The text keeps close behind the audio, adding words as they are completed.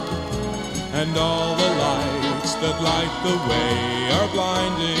and all the lights that light the way are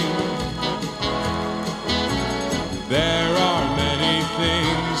blinding. There are many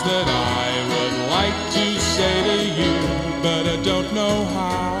things that I would like to say to you, but I don't know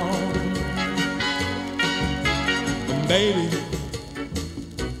how. And baby,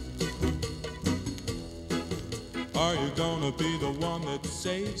 are you gonna be the one that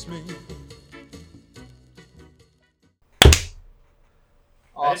saves me?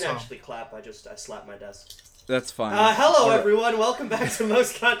 I didn't actually clap, I slapped my desk. That's fine. Hello everyone, welcome back to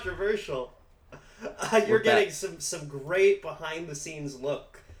Most Controversial. You're getting some great behind the scenes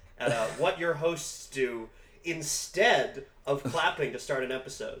look at what your hosts do instead of clapping to start an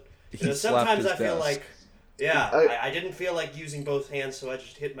episode. You know, sometimes I feel like, I didn't feel like using both hands, so I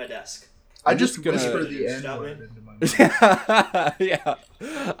just hit my desk. I just whisper the N-word into my mouth. Yeah.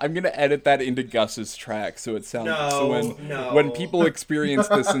 I'm gonna edit that into Gus's track so it sounds when people experience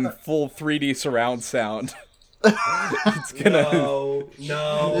this in full 3D surround sound. It's gonna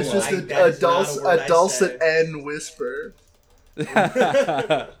It's just a dulcet N whisper.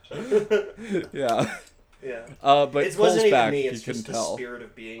 Yeah. But it wasn't even back, me, it's you just can the tell. spirit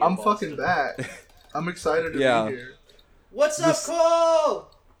of being I'm in Boston. fucking back. I'm excited to be here. What's up,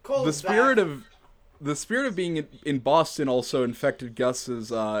 Cole? The spirit of being in Boston also infected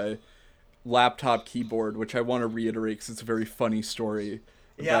Gus's laptop keyboard, which I want to reiterate because it's a very funny story.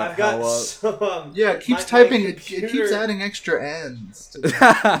 Yeah, I've got some. Yeah, it keeps typing. It keeps adding extra N's. To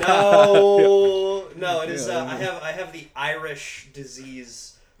No, it is. I have the Irish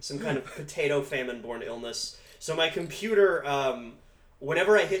disease, some kind of potato famine-born illness. So my computer,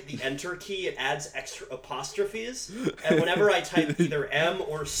 whenever I hit the Enter key, it adds extra apostrophes, and whenever I type either M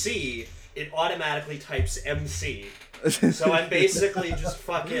or C, it automatically types MC. So I'm basically just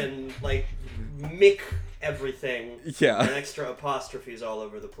fucking like Mick everything. Yeah. And extra apostrophes all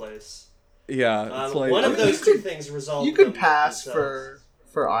over the place. Yeah. It's like, one of those two things resolve. You could pass for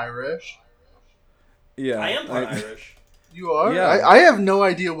Irish. Yeah. I am part Irish. You are? Yeah. I have no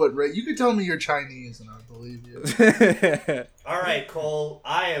idea what race. You could tell me you're Chinese and I'd believe you. Alright, Cole.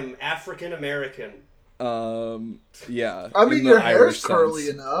 I am African American. Yeah. I mean, your hair's curly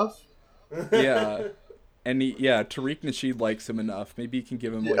enough. Yeah. And Tariq Nasheed likes him enough. Maybe he can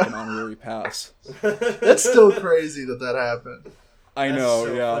give him like an honorary pass. That's still crazy that happened. I know,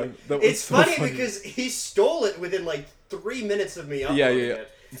 so yeah. It's funny because he stole it within like 3 minutes of me uploading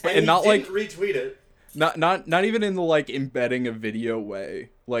it. And he not didn't like retweet it. Not even in the like embedding a video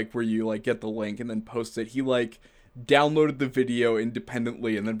way, like where you like get the link and then post it. He like downloaded the video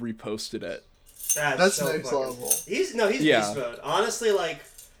independently and then reposted it. That's so next funny. level. He's beast mode. Honestly, like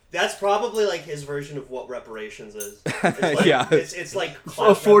that's probably like his version of what reparations is. It's like, Yeah. It's like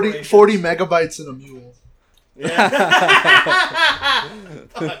 40 megabytes in a mule. Yeah.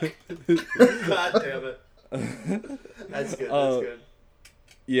 Fuck. God damn it. That's good. That's good.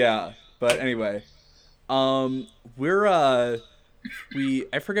 Yeah, but anyway, I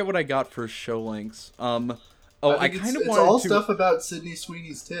forget what I got for show links. I kind of wanted it's all stuff about Sydney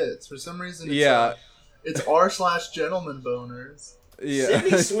Sweeney's tits. For some reason, it's r/gentleman boners. Yeah.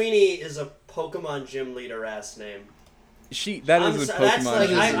 Sydney Sweeney is a Pokemon gym leader ass name. That is a Pokemon. That's like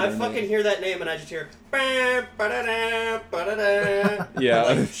gym I leader fucking name. hear that name and I just hear. Yeah.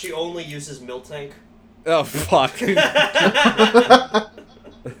 Like, she only uses Miltank. Oh fuck.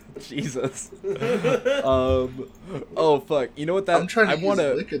 Jesus. Oh fuck. You know what that? I'm trying to use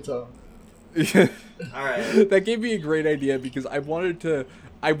Lickitung. All right. That gave me a great idea because I wanted to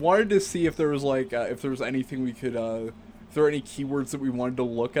see if there was like if there was anything we could if there were any keywords that we wanted to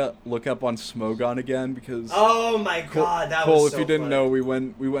look up on Smogon again because Oh my god, that Cole, was so if you didn't funny. know, we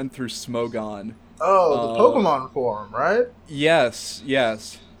went through Smogon. Oh, the Pokemon forum, right? Yes.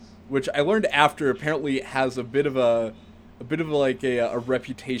 Which I learned after apparently it has a bit of a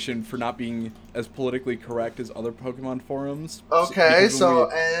reputation for not being as politically correct as other Pokemon forums. Okay, so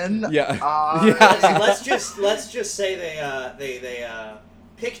let's just say they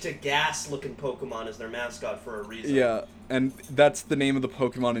picked a gas-looking Pokemon as their mascot for a reason. Yeah, and that's the name of the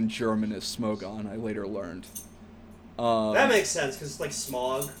Pokemon in German is Smogon, I later learned. That makes sense, because like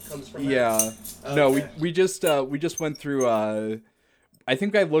smog comes from it. Yeah. Okay. No, we just went through, I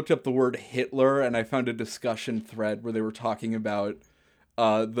think I looked up the word Hitler, and I found a discussion thread where they were talking about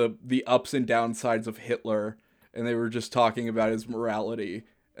the ups and downsides of Hitler, and they were just talking about his morality.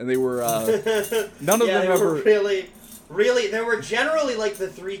 And they were, none of them ever... Really, there were generally, like, the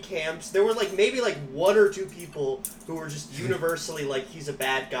three camps. There were, like, maybe, like, one or two people who were just universally, like, he's a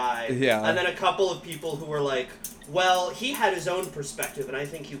bad guy. Yeah. And then a couple of people who were like, well, he had his own perspective, and I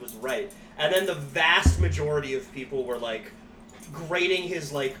think he was right. And then the vast majority of people were, like, grading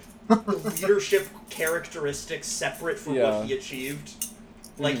his, like, leadership characteristics separate from what he achieved.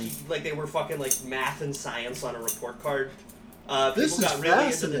 Like like they were fucking like math and science on a report card. This People is got really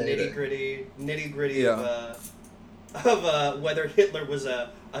into the fascinating. nitty gritty of whether Hitler was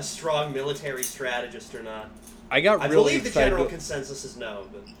a strong military strategist or not. I believe the general consensus is no.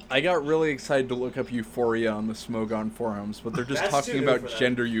 But I got really excited to look up Euphoria on the Smogon forums, but they're just That's talking too new about for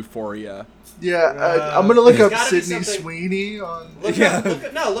gender euphoria. Yeah, I'm gonna look up gotta be Sydney something- Sweeney on. look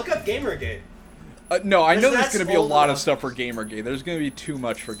up Gamergate. No, I know there's that's going to be a old lot enough. of stuff for Gamergate. There's going to be too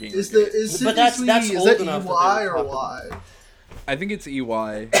much for Gamergate. Is Sydney that's Sweeney, is old that enough that EY they would or talk about Y? I think it's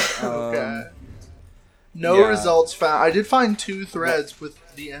EY. Okay. No yeah. results found. I did find 2 threads with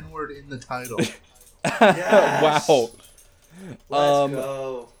the N-word in the title. Yes. Wow. Let's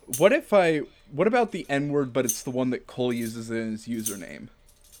go. What about the N-word, but it's the one that Cole uses in his username?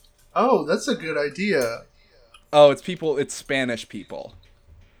 Oh, that's a good idea. Oh, it's Spanish people.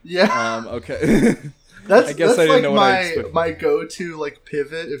 Yeah. Okay. That's I guess I didn't like know what I expected. my go-to like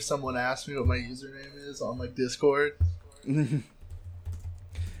pivot if someone asks me what my username is on like Discord.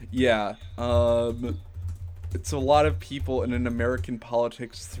 Yeah. It's a lot of people in an American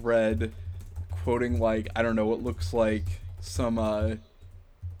politics thread quoting like, I don't know, what looks like some I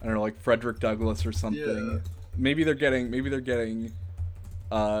don't know, like Frederick Douglass or something. Yeah. Maybe they're getting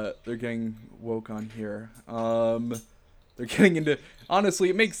woke on here. They're getting into, honestly,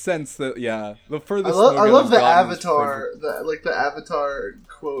 it makes sense that the furthest I love the gotten is avatar, the avatar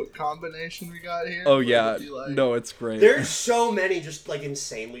quote combination we got here. Oh Like, yeah, if you like- no, it's great. There's so many just like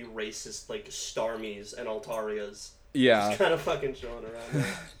insanely racist like Starmies and Altarias. Yeah, Just kind of fucking chilling around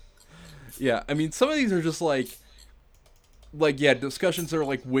there. yeah. I mean, some of these are just like discussions that are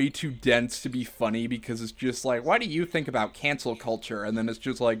like way too dense to be funny because it's just like, why do you think about cancel culture? And then it's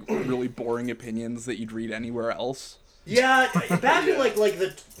just like really boring opinions that you'd read anywhere else. Yeah, back in like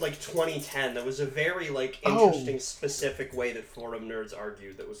 2010, there was a very like interesting specific way that forum nerds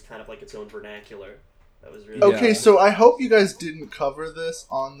argued that was kind of like its own vernacular. That was really Okay, Yeah. so I hope you guys didn't cover this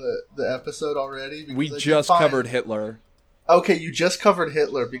on the episode already. Because We I did just find- covered Hitler. Okay, you just covered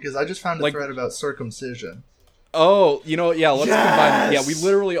Hitler because I just found a Like- thread about circumcision. Oh, you know what? Yeah, let's combine. Yeah, we Yes!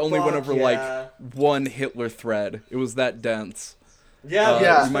 literally only went Fuck over yeah. like one Hitler thread. It was that dense. Yeah,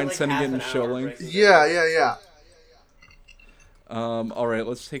 Yeah. we You mind spent, sending half in an show hour links? breaking it down. Yeah. All right,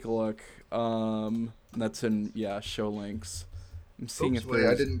 let's take a look. That's in show links. I'm seeing Oops, if wait, I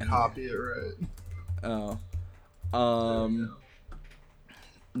there's didn't any- copy it right. Oh. There we go.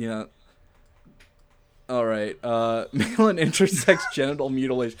 Yeah. All right. Male and intersex genital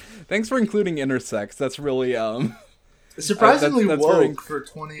mutilation. Thanks for including intersex. That's really Surprisingly that's very woke for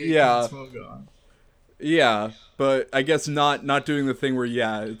 2018 Yeah. Smogon. Yeah, but I guess not doing the thing where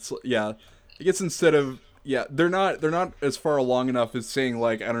I guess instead of they're not as far along enough as saying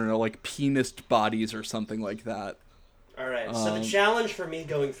like, I don't know, like penised bodies or something like that. Alright, so the challenge for me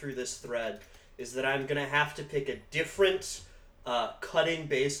going through this thread is that I'm gonna have to pick a different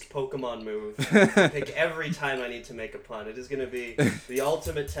cutting-based Pokemon move to pick every time I need to make a pun. It is gonna be the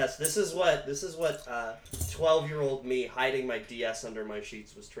ultimate test. This is what 12-year-old me hiding my DS under my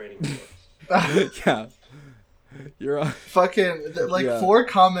sheets was training for. Yeah. You're on. Fucking, Yeah. 4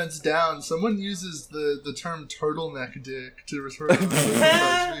 comments down, someone uses the term turtleneck dick to refer to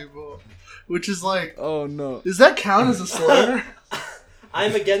those people. Which is like, Oh no. does that count as a slur?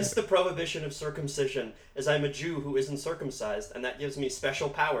 I'm against the prohibition of circumcision, as I'm a Jew who isn't circumcised, and that gives me special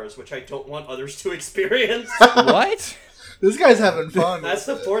powers, which I don't want others to experience. What? This guy's having fun. That's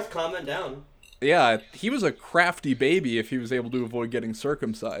the with it. 4th comment down. Yeah, he was a crafty baby if he was able to avoid getting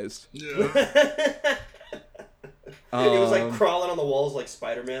circumcised. Yeah. He was like crawling on the walls like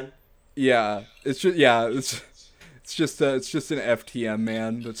Spider-Man. Yeah, it's just it's just an FTM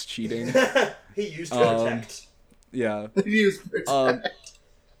man that's cheating. He used to protect. Yeah. He was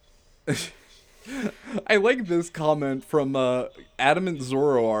I like this comment from Adamant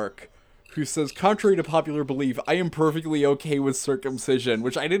Zoroark, who says, contrary to popular belief, I am perfectly okay with circumcision,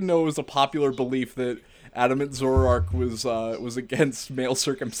 which I didn't know was a popular belief that Adamant Zoroark was against male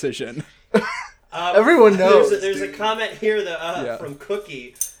circumcision. Everyone knows. There's a dude. comment here that Yeah. from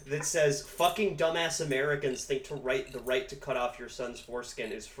Cookie that says, "Fucking dumbass Americans think the right to cut off your son's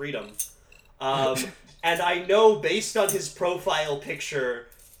foreskin is freedom." And I know based on his profile picture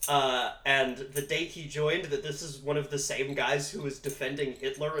and the date he joined that this is one of the same guys who was defending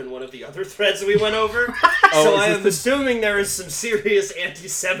Hitler in one of the other threads we went over. So I am assuming there is some serious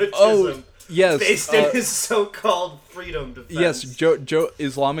anti-Semitism. Oh, yes. Based in his so-called freedom defense. Yes,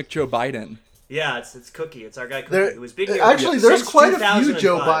 Islamic Joe Biden. Yeah, it's Cookie. It's our guy Cookie There, who was being actually, there's since quite a few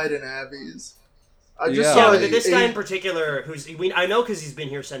Joe 2005. Biden Abbeys. I just Yeah. Yeah, saw but this a- guy in particular, I know because he's been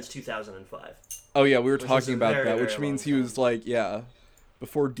here since 2005. Oh yeah, we were is talking a about very, that, very which means he long was like, yeah,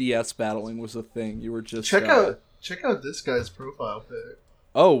 before DS battling was a thing. You were just check out this guy's profile pic.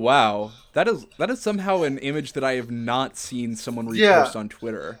 Oh wow, that is somehow an image that I have not seen someone repost Yeah. on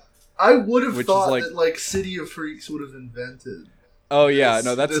Twitter. I would have Which is thought like- that like City of Freaks would have invented. Oh yeah, this-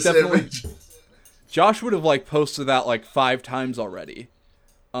 no, that's this definitely. image. Josh would have like posted that like 5 times already.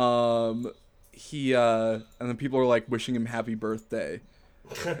 He and then people are like wishing him happy birthday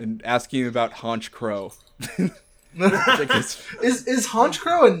and asking him about Haunch Crow. I guess, Is Haunch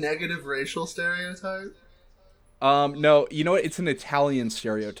Crow a negative racial stereotype? no, you know what? It's an Italian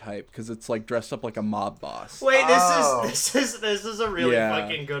stereotype because it's like dressed up like a mob boss. Wait, Oh. this is a really Yeah.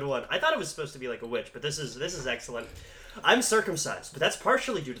 fucking good one. I thought it was supposed to be like a witch, but this is excellent. I'm circumcised, but that's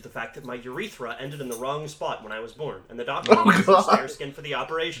partially due to the fact that my urethra ended in the wrong spot when I was born, and the doctor used God. snare skin for the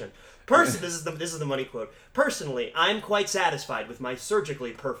operation. This is the money quote. Personally, I'm quite satisfied with my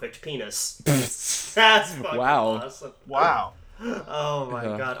surgically perfect penis. That's fucking Wow. awesome. Wow. Oh my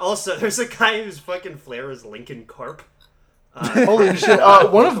god. Also, there's a guy whose fucking flair is Lincoln Carp. Holy shit!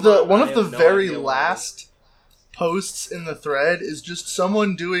 One of the I have no very idea what it last posts in the thread is just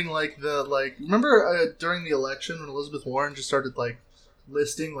someone doing remember during the election when Elizabeth Warren just started like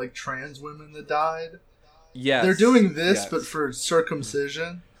listing like trans women that died. Yes, They're doing this, yes. but for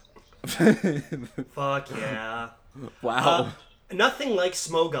circumcision. Fuck yeah. Wow. Nothing like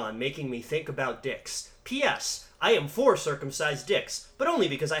Smogon making me think about dicks. P.S. I am for circumcised dicks, but only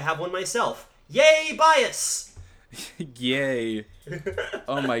because I have one myself. Yay, bias! Yay.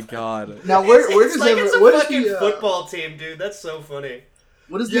 Oh my god. Now where It's does like it's a what is fucking the football team, dude. That's so funny.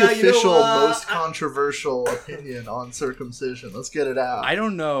 what is the Yeah, you know, official most I- controversial opinion on circumcision? Let's get it out. I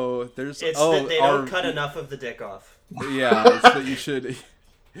don't know. There's It's oh that they don't our- cut enough of the dick off. Yeah, it's that you should.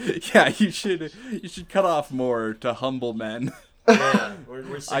 Yeah, you should cut off more to humble men. Yeah,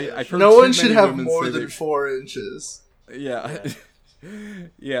 we're sick of I've this heard No too one should many have women more say than they- 4 inches. Yeah.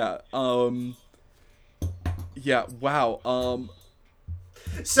 Yeah. Yeah. Wow.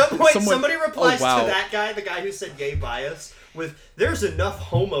 shit. someone- Somebody replies oh, wow. to that guy, the guy who said yay, bias, with, "There's enough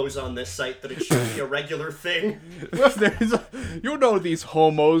homos on this site that it should be a regular thing." You know these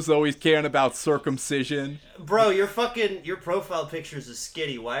homos always caring about circumcision. Bro, your profile picture's a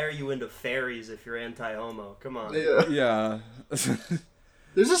skitty. Why are you into fairies if you're anti-homo? Come on. Yeah. Yeah.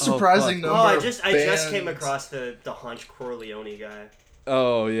 There's a surprising fuck. number. Oh, I of just came bands- across the Hunch Corleone guy.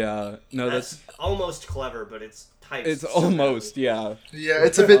 Oh yeah. No, That's that's almost clever, but it's typed. it's so almost badly. yeah. Yeah,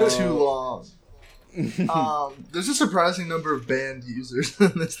 it's a bit too long. There's a surprising number of band users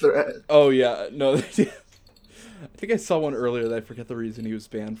in this thread. Oh yeah. No. I think I saw one earlier that I forget the reason he was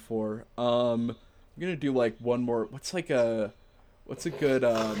banned for. I'm gonna do like one more. What's a good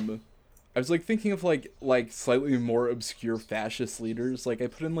I was like thinking of like slightly more obscure fascist leaders. Like I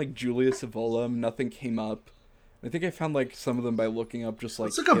put in like Julius Evola, nothing came up. I think I found like some of them by looking up just like.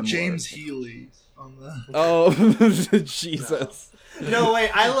 Let's look up Himmler. James Healy on the. Oh Jesus! No,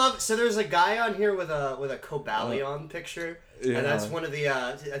 wait. I love. So there's a guy on here with a Cobalion picture, Yeah. and that's one of the.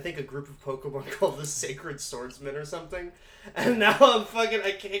 I think a group of Pokemon called the Sacred Swordsman or something. And now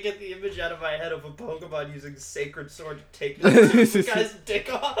I can't get the image out of my head of a Pokemon using Sacred Sword to take this guy's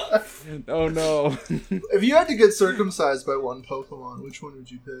dick off. Oh no! If you had to get circumcised by one Pokemon, which one would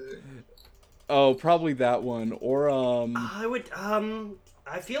you pick? Oh, probably that one or I would.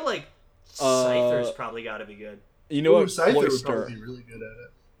 I feel like Scyther's probably got to be good. You know Ooh, what? Scyther would Cloyster. probably be really good at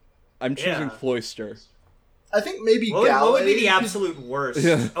it. I'm choosing Yeah. Cloyster. I think maybe What would be the Gallade. absolute worst?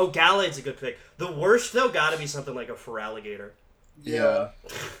 Yeah. Oh, Gallade's a good pick. The worst though got to be something like a Feraligatr. Yeah.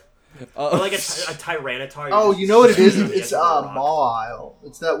 Or like a Tyranitar. Oh, you know what it is? Just It's on the rock. Mawile.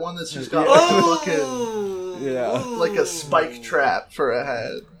 It's that one that's just got Oh! Yeah. like a spike trap for a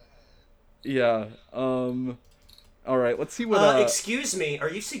head. Yeah. All right. Let's see what. Excuse me, are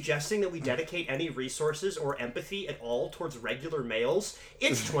you suggesting that we dedicate any resources or empathy at all towards regular males?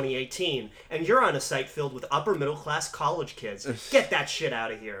 It's 2018, and you're on a site filled with upper middle class college kids. Get that shit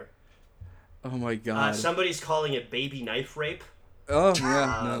out of here. Oh my god. Somebody's calling it baby knife rape. Oh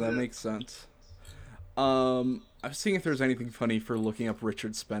yeah. No, that makes sense. I was seeing if there's anything funny for looking up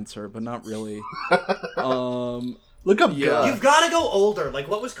Richard Spencer, but not really. Look up Yeah. Gus. You've got to go older. Like,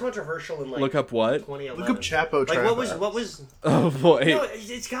 what was controversial in like Look up what? 2011? Look up Chapo Like, Trap. what was? Oh boy. No,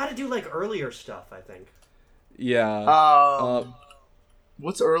 it's got to do like earlier stuff. I think. Yeah.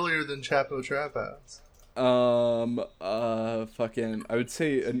 What's earlier than Chapo Trap House? Fucking. I would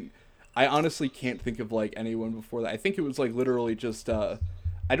say. I honestly can't think of like anyone before that. I think it was like literally just.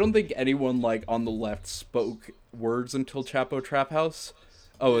 I don't think anyone like on the left spoke words until Chapo Trap House.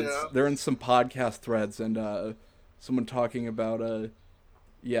 Oh, Yeah. they're in some podcast threads and someone talking about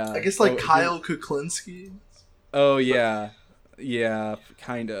yeah. I guess like oh, Kyle Kuklinski. Oh yeah, yeah,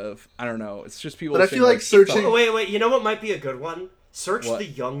 kind of. I don't know. It's just people. But I saying, feel like searching- Oh, wait. You know what might be a good one? Search What? the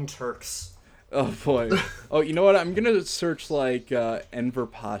Young Turks. Oh boy. Oh, you know what? I'm gonna search like Enver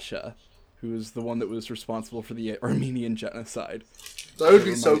Pasha, who is the one that was responsible for the Armenian genocide. That would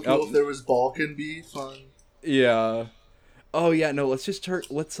be so Never mind. cool if there was Balkan beef on. Yeah. Oh yeah. No. Let's just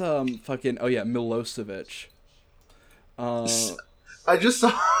let's fucking. Oh yeah. Milosevic. I just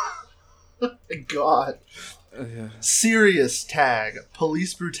saw. God. Yeah. Serious tag.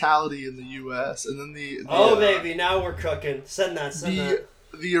 Police brutality in the U.S. And then the Oh, baby, now we're cooking. Send that.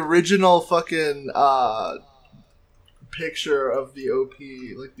 the original fucking picture of the OP,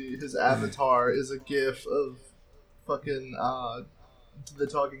 like his avatar, is a gif of fucking the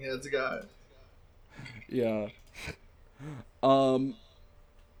Talking Heads guy. Yeah.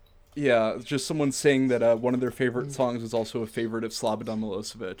 Yeah, just someone saying that one of their favorite songs is also a favorite of Slobodan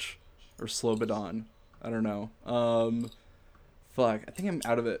Milosevic. Or Slobodan. I don't know. Fuck, I think I'm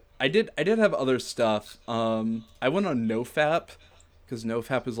out of it. I did have other stuff. I went on NoFap, because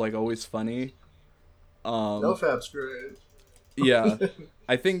NoFap is like always funny. NoFap's great. Yeah.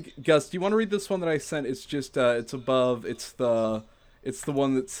 I think, Gus, do you want to read this one that I sent? It's just, it's above, it's the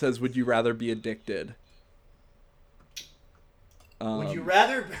one that says, would you rather be addicted? Would you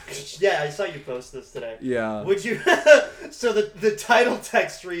rather... Yeah, I saw you post this today. Yeah. Would you... So the title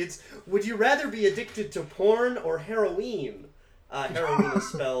text reads, would you rather be addicted to porn or heroin? Heroin is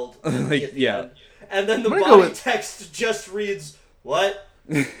spelled Like, at the yeah. end. And then the I'm gonna body go with- text just reads, what?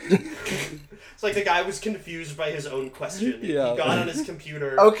 It's like the guy was confused by his own question. Yeah. He got on his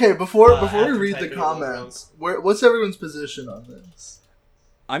computer. Okay, before we after read the typing it comments, what's everyone's position on this?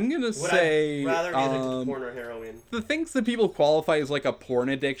 I'm gonna Would say, I rather be addicted to porn or heroin? the things that people qualify as like a porn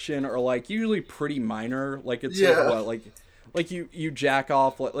addiction are like usually pretty minor. Like it's Yeah. like what, like you jack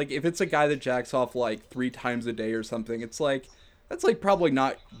off like if it's a guy that jacks off like 3 times a day or something, it's like that's like probably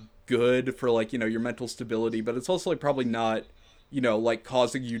not good for like, you know, your mental stability, but it's also like probably not, you know, like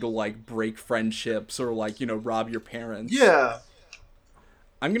causing you to like break friendships or like, you know, rob your parents. Yeah,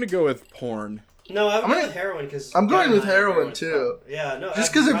 I'm gonna go with porn. No, I'm gonna- going with heroin because... I'm going with heroin, too. Yeah, no.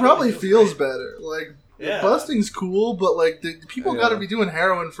 just because it probably feels great. better. Like Yeah. busting's cool, but like people Yeah. got to be doing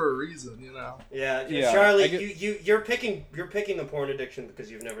heroin for a reason, you know. Yeah, Yeah, Charlie, I get- you're picking a porn addiction because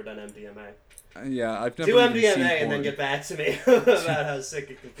you've never done MDMA. Yeah, I've never Do even MDMA seen and then porn. get back to me about how sick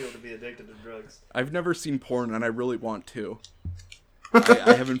it can feel to be addicted to drugs. I've never seen porn, and I really want to.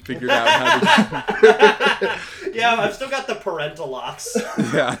 I haven't figured out how to. Yeah, I've still got the parental locks.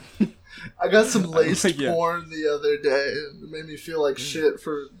 Yeah. I got some laced Yeah. porn the other day, and it made me feel like shit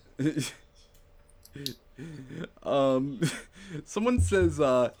for. Someone says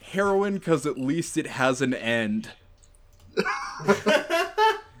heroin because at least it has an end.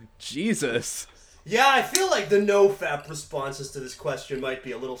 Jesus. Yeah, I feel like the no-fap responses to this question might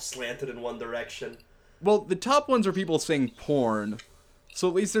be a little slanted in one direction. Well, the top ones are people saying porn, so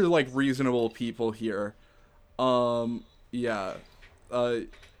at least they're like reasonable people here. Yeah.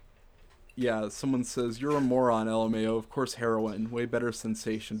 Yeah, someone says, you're a moron, LMAO. Of course, heroin. Way better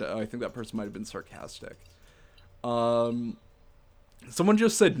sensation. I think that person might have been sarcastic. Someone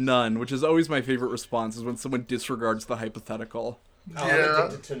just said none, which is always my favorite response, is when someone disregards the hypothetical. Oh, Yeah.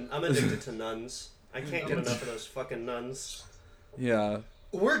 I'm addicted to nuns. I can't get enough of those fucking nuns. Yeah.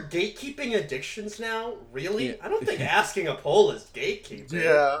 We're gatekeeping addictions now? Really? Yeah. I don't think asking a poll is gatekeeping.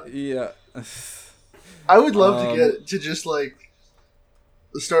 Yeah, Yeah. I would love to get to just like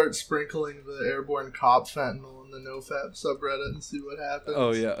start sprinkling the airborne cop fentanyl in the NoFap subreddit and see what happens.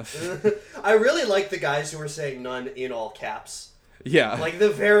 Oh, yeah. I really like the guys who are saying none in all caps. Yeah. Like, the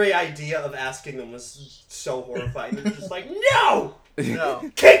very idea of asking them was so horrifying. They're just like, no! No,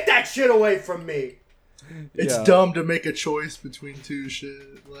 Kick that shit away from me! it's Yeah. dumb to make a choice between two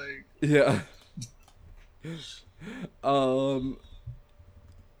shit. Like, Yeah.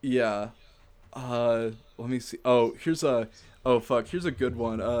 Yeah. Let me see. Oh, here's a good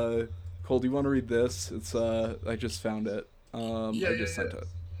one. Cole, do you want to read this? It's I just found it. I just sent it.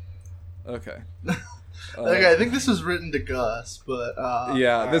 Okay. okay, I think this was written to Gus, but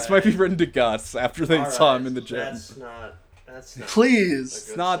Yeah, this might be written to Gus after they All saw right, him in the gym. That's not a please,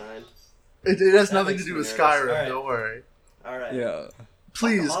 good not- sign. it has That nothing to makes do me with nervous. Skyrim. All right. Don't worry. Alright. Yeah.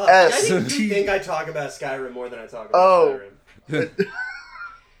 Please, I S think you T. think I talk about Skyrim more than I talk about Oh. Skyrim.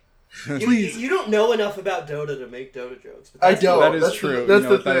 Please. You don't know enough about Dota to make Dota jokes. But I that's don't. That is that's true. That's You know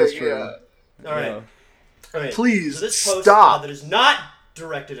the what, that is thing. true. Yeah. Alright. Yeah. Alright. Please, So this post stop. that is not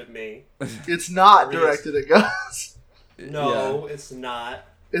directed at me. It's not Please. directed at Gus. No, it's not.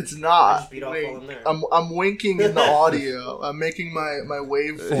 It's not. just beat off while I'm there. I'm winking in the audio. I'm making my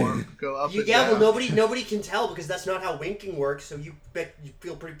waveform go up and Yeah, down. well, nobody can tell because that's not how winking works. So you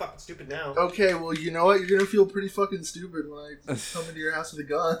feel pretty fucking stupid now. Okay, well, you know what? You're gonna feel pretty fucking stupid when I come into your house with a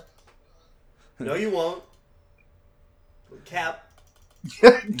gun. No, you won't. Cap.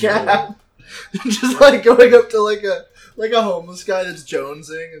 Cap. Just like going up to like a homeless guy that's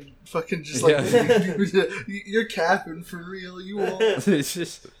jonesing and fucking just like you're capping for real. You won't. It's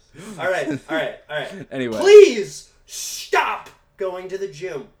just All right. anyway. Please stop going to the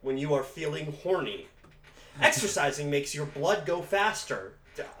gym when you are feeling horny. Exercising makes your blood go faster.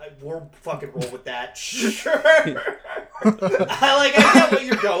 We'll fucking roll with that. Sure. I get what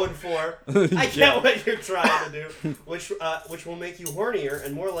you're going for. I get what you're trying to do, which will make you hornier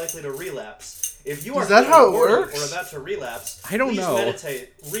and more likely to relapse. If you are Is that how it horny works? or about to relapse, I don't please know.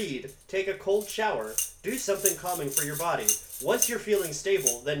 meditate, read, take a cold shower, do something calming for your body. Once you're feeling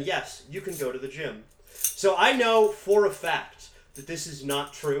stable, then yes, you can go to the gym. So I know for a fact that this is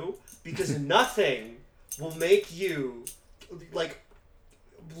not true because nothing will make you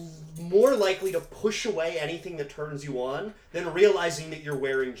more likely to push away anything that turns you on than realizing that you're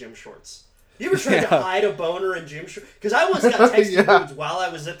wearing gym shorts. You ever tried to hide a boner in gym shorts? Because I once got texted nudes while I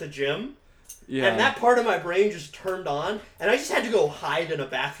was at the gym, and that part of my brain just turned on, and I just had to go hide in a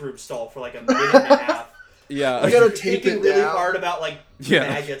bathroom stall for like a minute and a half. Yeah. You gotta tape thinking it really down. hard about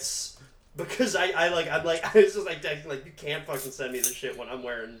maggots. Because I was just like texting like, you can't fucking send me this shit when I'm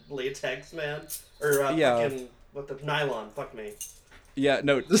wearing latex, man, or fucking what the nylon. Fuck me. Yeah,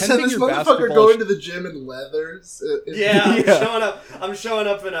 no. This tending your motherfucker basketball going to the gym in leathers. I'm showing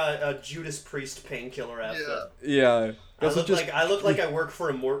up in a Judas Priest painkiller outfit. Yeah. I look like I work for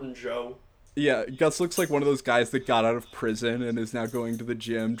a Morton Joe. Yeah, Gus looks like one of those guys that got out of prison and is now going to the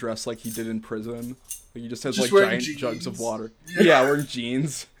gym dressed like he did in prison. Like he just has Just like wearing giant jugs of jeans. water. Yeah, wearing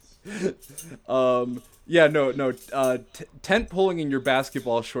jeans. Tent pulling in your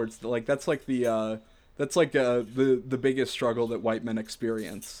basketball shorts, like that's like the biggest struggle that white men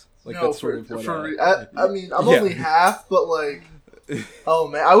experience. Like No, that's sort of what. I mean, I'm only half, but like, oh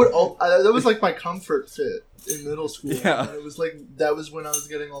man, that was like my comfort fit in middle school. Yeah. And it was like that was when I was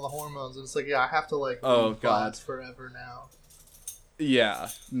getting all the hormones, and it's like, yeah, I have to like. Oh, leave God. class forever now. Yeah,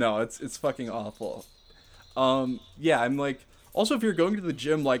 no, it's fucking awful. Yeah, I'm like, also if you're going to the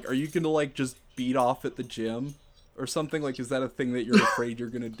gym, like, are you gonna like just beat off at the gym or something? Like, is that a thing that you're afraid you're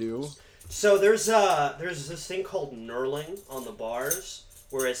gonna do? So there's this thing called knurling on the bars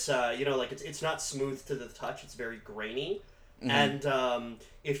where it's it's not smooth to the touch, it's very grainy. And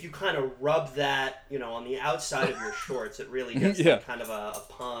if you kind of rub that, on the outside of your shorts, it really gets like kind of a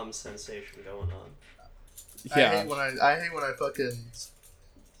palm sensation going on. Yeah. I hate when I fucking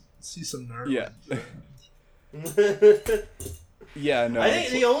see some nerve. Yeah. Yeah, no. I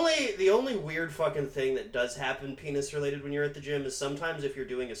think the only weird fucking thing that does happen penis related when you're at the gym is sometimes if you're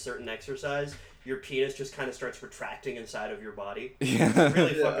doing a certain exercise, your penis just kind of starts retracting inside of your body. Yeah. It's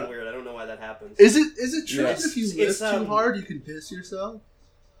really fucking weird. I don't know why that happens. Is it true Yeah. that if you lift too hard, you can piss yourself?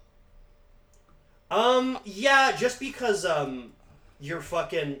 Yeah, just because your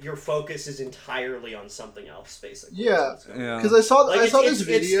focus is entirely on something else, basically. Yeah, Yeah. because I saw this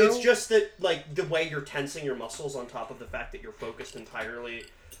video. It's just that, like, the way you're tensing your muscles on top of the fact that you're focused entirely,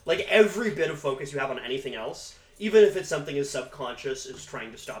 like, every bit of focus you have on anything else, even if it's something as subconscious as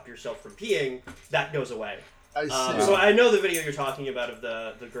trying to stop yourself from peeing, that goes away. I see. So I know the video you're talking about of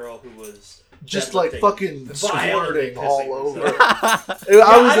the girl who was just like fucking violently squirting all pissing over. herself. I was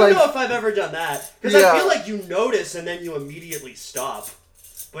I don't like, know if I've ever done that. Because I feel like you notice and then you immediately stop.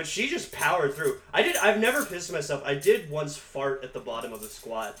 But she just powered through. I've never pissed myself. I did once fart at the bottom of a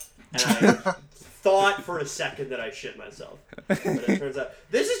squat. And I thought for a second that I shit myself. But it turns out...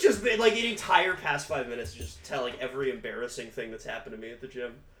 This has just been like an entire past 5 minutes just telling every embarrassing thing that's happened to me at the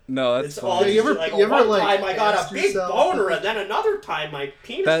gym. No, that's It's fine. all you just ever- like, you ever, one like, time I got asked a big yourself- boner, and then another time my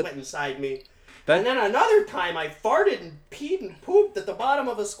penis went inside me. And then another time I farted and peed and pooped at the bottom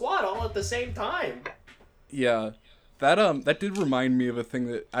of a squat all at the same time. Yeah. That did remind me of a thing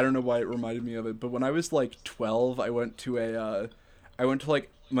that I don't know why it reminded me of it, but when I was like 12, I went to like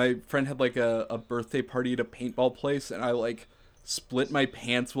my friend had like a birthday party at a paintball place, and I like split my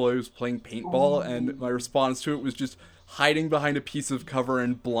pants while I was playing paintball. And my response to it was just hiding behind a piece of cover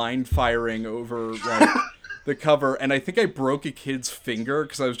and blind firing over like the cover, and I think I broke a kid's finger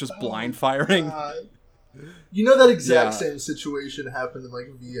because I was just blind firing. you know that exact same situation happened in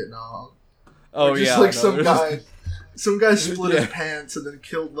like Vietnam. Oh just yeah, like no, some guy split his pants and then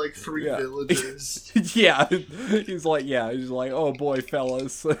killed like 3 villagers. Yeah, he's like, oh boy,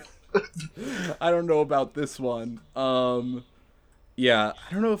 fellas, I don't know about this one. Yeah,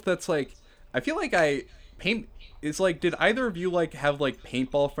 I don't know if that's like. I feel like I paint. It's like, did either of you like have like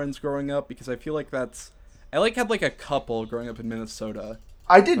paintball friends growing up? Because I feel like that's. I like had like a couple growing up in Minnesota.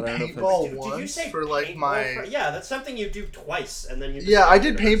 I did But I don't know if paintball Did you once say for like paintball my. Yeah, that's something you do twice, and then you. Yeah, I decide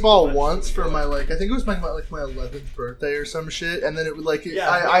did that it's paintball too much, once so for you my go. like I think it was my 11th birthday or some shit, and then it would like Yeah,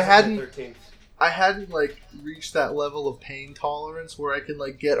 I hadn't 13th. I hadn't like reached that level of pain tolerance where I can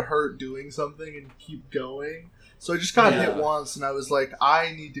like get hurt doing something and keep going. So I just got Yeah. hit once, and I was like,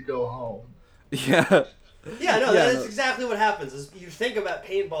 I need to go home. Yeah. Yeah, no, Yeah, that's no. exactly what happens. Is you think about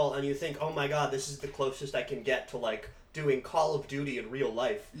paintball and you think, oh my god, this is the closest I can get to like doing Call of Duty in real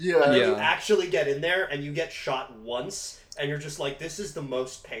life. Yeah. And then Yeah. you actually get in there and you get shot once, and you're just like, this is the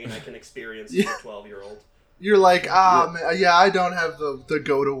most pain I can experience as a 12-year-old. You're like, man, yeah, I don't have the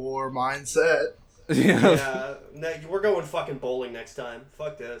go to war mindset. Yeah. Yeah, no, we're going fucking bowling next time.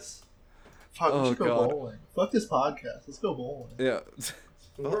 Fuck this. Fuck, we Oh, should go God. bowling. Fuck this podcast. Let's go bowling. Yeah.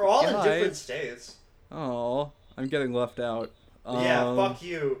 We're all in different Guys. states. Oh, I'm getting left out. Yeah, fuck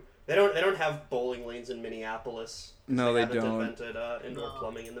you. They don't have bowling lanes in Minneapolis. No, they haven't don't. invented indoor No.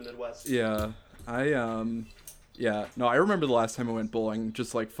 plumbing in the Midwest. Yeah, yeah. No, I remember the last time I went bowling,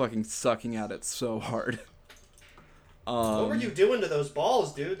 just like fucking sucking at it so hard. What were you doing to those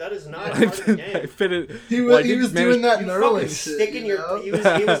balls, dude? That is not a I part of the game. fit it. He well, was, I he did was manage- doing that You knurling fucking shit. sticking you your. know?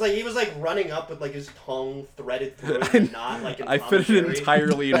 He was like running up with like his tongue threaded through it and not like in I Tom fit and it Jerry.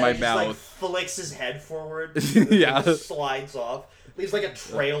 entirely in And my he just, like, mouth. flicks his head forward. Yeah. It just slides off. Leaves like a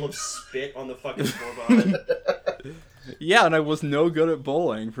trail of spit on the fucking floor behind. Yeah, and I was no good at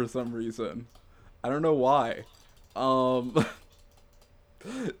bowling for some reason. I don't know why.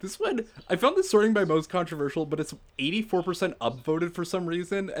 This one, I found this sorting by most controversial, but it's 84% upvoted for some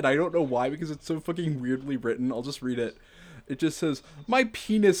reason, and I don't know why because it's so fucking weirdly written. I'll just read it. It just says, my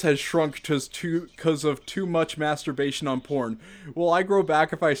penis has shrunk because of too much masturbation on porn. Will I grow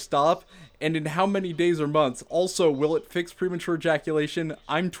back if I stop? And in how many days or months? Also, will it fix premature ejaculation?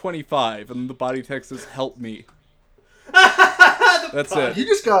 I'm 25, and the body text is, help me. That's it. You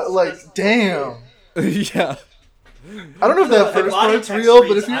just got like, damn. Yeah. I don't know if that The first body part's text real,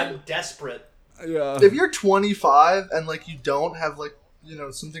 but reads, if you're I'm desperate. Yeah. if you're 25 and like you don't have like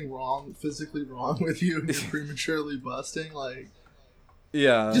something wrong, physically wrong with you, and you're prematurely busting, like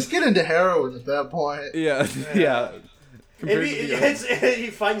Yeah. just get into heroin at that point. Yeah. Yeah. And Compared he, to the he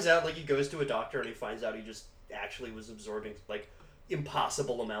finds out, like, he goes to a doctor and he finds out he just actually was absorbing, like,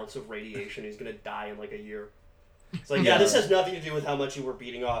 impossible amounts of radiation. He's gonna die in, like, a year. It's like, yeah, this has nothing to do with how much you were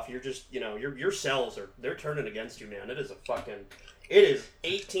beating off. You're just, your cells they're turning against you, man. It is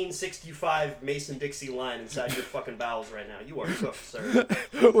 1865 Mason-Dixie line inside your fucking bowels right now. You are cooked, sir.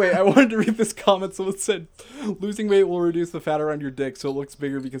 Wait, I wanted to read this comment. Someone said, losing weight will reduce the fat around your dick so it looks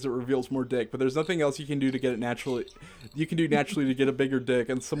bigger because it reveals more dick, but there's nothing else you can do to get it naturally. You can do naturally to get a bigger dick.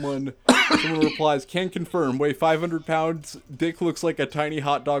 And someone replies, can confirm, weigh 500 pounds, dick looks like a tiny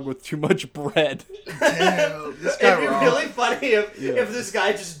hot dog with too much bread. Damn, this guy It'd be wrong. really funny if this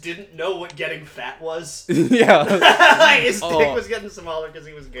guy just didn't know what getting fat was. Yeah. Like, his dick Oh. was getting smaller because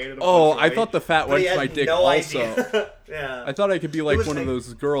he was gaining a Oh, bunch of I weight, thought the fat but went he to my had dick no also. idea. Yeah. I thought I could be like was one of like-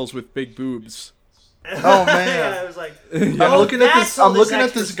 those girls with big boobs. Oh, man. Yeah, I was like, I'm looking at this. I'm looking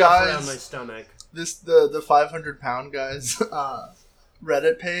at this around my guy's stomach. the 500-pound guy's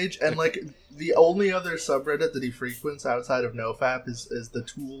Reddit page, and like the only other subreddit that he frequents outside of NoFap is the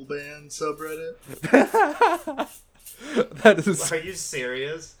Tool Band subreddit. That is, Are you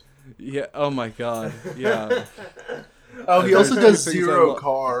serious? yeah. Oh my god. Yeah. Oh, he There's also two does things I zero lo-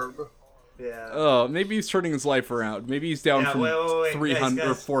 carb. Yeah. Oh, maybe he's turning his life around. Maybe he's down Yeah, from wait, 300 or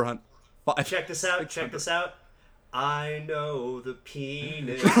guys. 400. Check this out. Check this out. I know the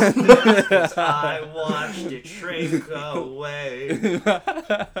penis. 'Cause I watched it shrink away.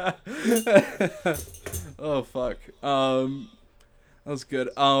 Oh fuck. That was good.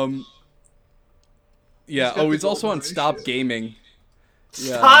 Yeah. got Oh, the he's also on golden Stop ratio. Gaming.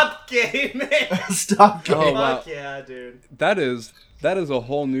 Yeah. Stop gaming. Stop. Oh, Game. wow. Fuck yeah, dude. That is a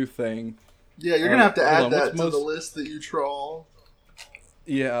whole new thing. Yeah, you're gonna have to Hold add on, that what's to the most- list that you troll.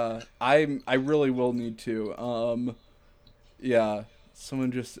 Yeah, I really will need to. Yeah,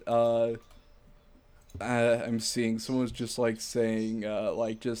 someone just I'm seeing someone's just like saying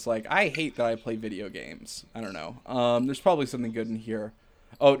I hate that I play video games. I don't know. There's probably something good in here.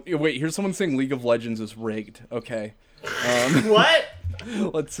 Oh wait, here's someone saying League of Legends is rigged. Okay. What?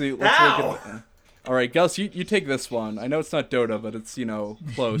 Let's see. Let's How? look at. All right, Gus, you take this one. I know it's not Dota, but it's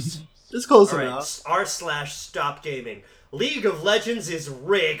close. It's close All right. enough. R/stop gaming. League of Legends is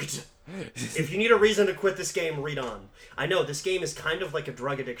rigged. If you need a reason to quit this game, read on. I know, this game is kind of like a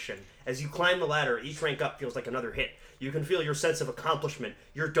drug addiction. As you climb the ladder, each rank up feels like another hit. You can feel your sense of accomplishment.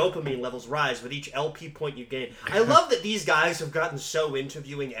 Your dopamine levels rise with each LP point you gain. I love that these guys have gotten so into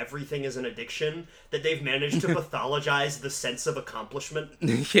viewing everything as an addiction that they've managed to pathologize the sense of accomplishment.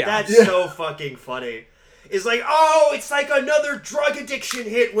 Yeah. That's so fucking funny. It's like, oh, it's like another drug addiction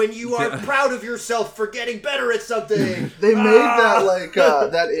hit when you are proud of yourself for getting better at something. They made that like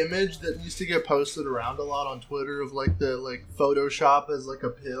that image that used to get posted around a lot on Twitter of like the like Photoshop as like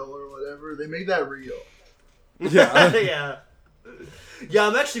a pill or whatever. They made that real. Yeah. Yeah,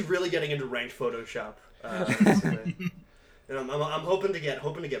 I'm actually really getting into ranked Photoshop. And I'm hoping to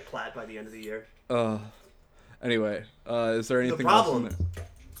get plat by the end of the year. Anyway, is there anything The problem else in it?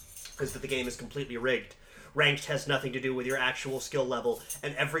 is that the game is completely rigged. Ranked has nothing to do with your actual skill level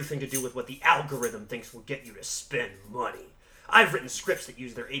and everything to do with what the algorithm thinks will get you to spend money. I've written scripts that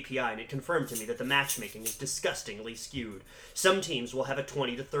use their API, and it confirmed to me that the matchmaking is disgustingly skewed. Some teams will have a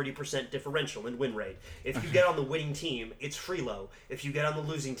 20 to 30% differential in win rate. If you get on the winning team, it's free low. If you get on the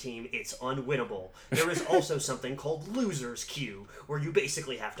losing team, it's unwinnable. There is also something called loser's queue, where you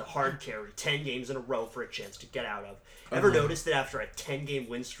basically have to hard carry 10 games in a row for a chance to get out of. Ever notice that after a 10-game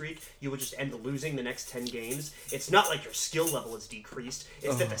win streak, you would just end up losing the next 10 games? It's not like your skill level is decreased.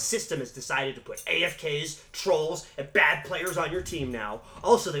 It's that the system has decided to put AFKs, trolls, and bad players on your team now.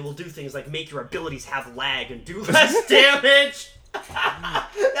 Also, they will do things like make your abilities have lag and do less damage.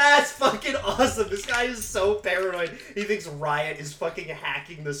 That's fucking awesome. This guy is so paranoid. He thinks Riot is fucking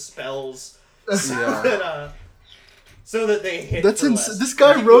hacking the spells so that they hit. That's for less. this guy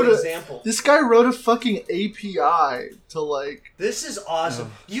I'll give wrote you an a example. this guy wrote a fucking API to like This is awesome.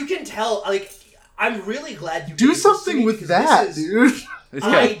 You can tell. Like, I'm really glad you do gave this to something me, with because that, this is dude. This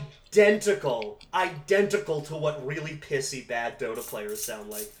guy- identical to what really pissy bad Dota players sound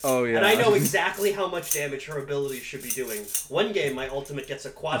like. Oh, yeah. And I know exactly how much damage her abilities should be doing. One game, my ultimate gets a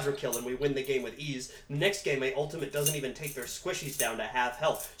quadra kill and we win the game with ease. The next game, my ultimate doesn't even take their squishies down to half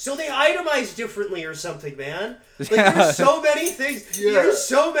health. So they itemize differently or something, man. Like, there's so many things. Yeah. There's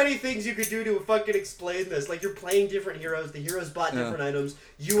so many things you could do to fucking explain this. Like, you're playing different heroes. The heroes bought different items.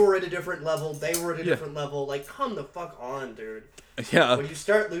 You were at a different level. They were at a different level. Like, come the fuck on, dude. Yeah. When you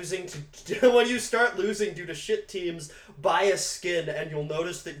start losing due to shit teams, buy a skin and you'll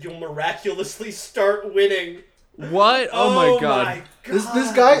notice that you'll miraculously start winning. What? Oh my god.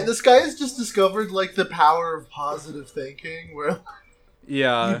 This guy has just discovered like the power of positive thinking where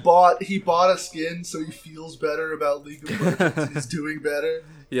Yeah. he bought a skin so he feels better about League of Legends. He's doing better.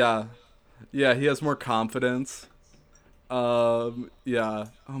 Yeah. Yeah, he has more confidence. Yeah. Oh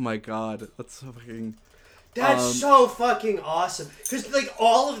my god. That's so fucking... That's so fucking awesome. Because, like,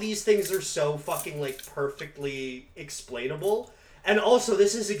 all of these things are so fucking, like, perfectly explainable. And also,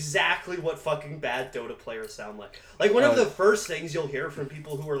 this is exactly what fucking bad Dota players sound like. Like, one of the first things you'll hear from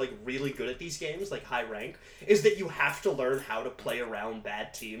people who are, like, really good at these games, like high rank, is that you have to learn how to play around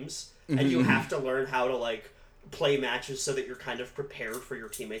bad teams. And you have to learn how to, like, play matches so that you're kind of prepared for your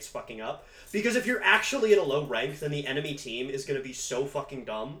teammates fucking up. Because if you're actually at a low rank, then the enemy team is going to be so fucking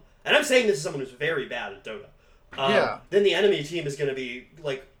dumb. And I'm saying this as someone who's very bad at Dota. Then the enemy team is going to be,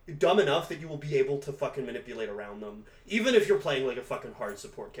 like, dumb enough that you will be able to fucking manipulate around them. Even if you're playing, like, a fucking hard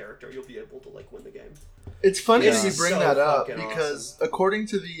support character, you'll be able to, like, win the game. It's funny This that you is bring so that up fucking because according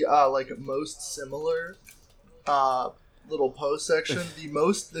to the like most similar little post section,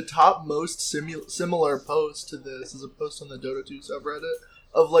 the top most similar post to this is a post on the Dota 2 subreddit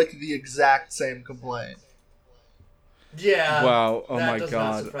of like the exact same complaint. Yeah. Wow. Oh that my does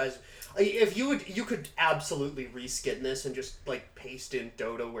god. Not surprise me. If you could absolutely reskin this and just like paste in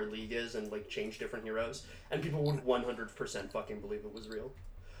Dota where League is and like change different heroes, and people would 100% fucking believe it was real.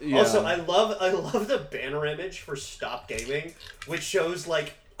 Yeah. Also, I love the banner image for Stop Gaming, which shows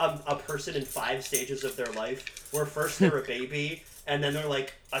like a person in 5 stages of their life, where first they're a baby, and then they're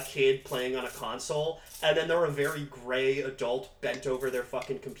like a kid playing on a console, and then they're a very gray adult bent over their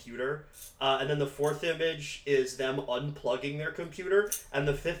fucking computer. And then the 4th image is them unplugging their computer, and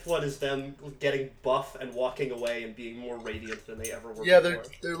the 5th one is them getting buff and walking away and being more radiant than they ever were Yeah, before.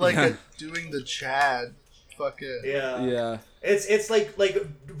 they're like doing the Chad. Fuck it. Yeah. Yeah. It's like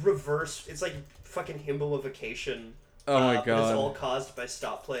reverse. It's like fucking himboification. Oh my But it's god. all caused by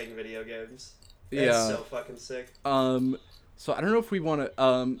stop playing video games. Yeah. It's so fucking sick. So I don't know if we want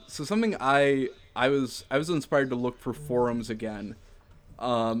to. So something I was inspired to look for forums again.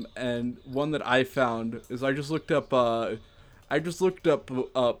 And one that I found is I just looked up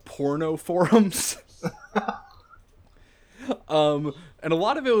porno forums. And a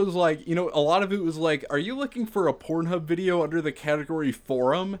lot of it was like, are you looking for a Pornhub video under the category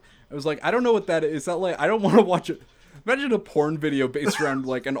forum? I was like, I don't know what that is. Is that like, I don't want to watch it. Imagine a porn video based around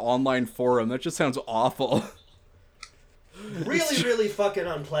like an online forum. That just sounds awful. Really, really fucking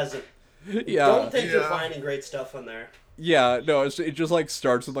unpleasant. Yeah. Don't think you're finding great stuff on there. Yeah, no, it just like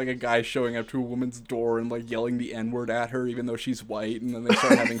starts with like a guy showing up to a woman's door and like yelling the N-word at her even though she's white, and then they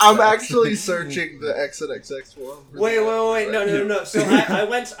start having sex. I'm actually searching the XNXX forum. Wait, no. So I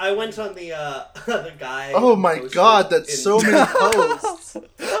went on the the guy. Oh my god, that's so many posts.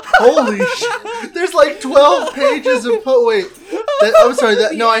 Holy shit. There's like 12 pages of I'm sorry,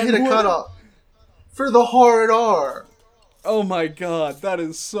 I hit a cutoff. For the hard R. Oh my god, that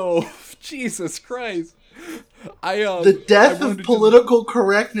is so... Jesus Christ. The death of political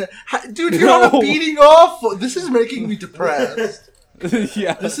correctness. Dude, you're on a beating off. This is making me depressed.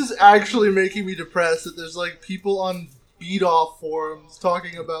 Yeah. This is actually making me depressed that there's like people on beat off forums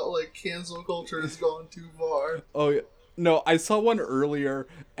talking about like cancel culture has gone too far. Oh yeah. No, I saw one earlier,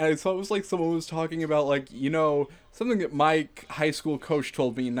 and I saw it was like someone was talking about like, something that my high school coach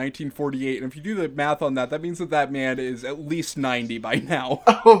told me in 1948, and if you do the math on that, that means that man is at least 90 by now.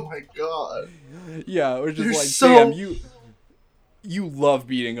 Oh my god. Yeah, it was just You're like, so... damn, you love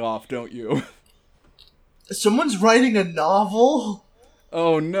beating off, don't you? Someone's writing a novel?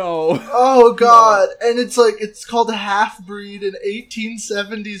 Oh no. Oh god, and it's called Half-Breed, an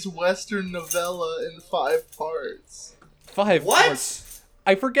 1870s Western novella in 5 parts. 5 What? parts.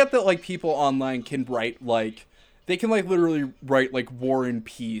 I forget that like people online can write like, they can like literally write like War and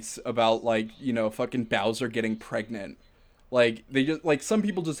Peace about like, fucking Bowser getting pregnant. Like, they just, like, some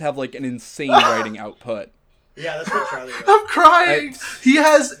people just have like an insane writing output. Yeah, that's what Charlie wrote. I'm crying. He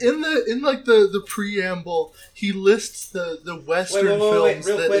has in the preamble. He lists the Western films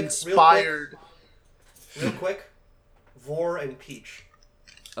that inspired. Real quick, Vor and Peach.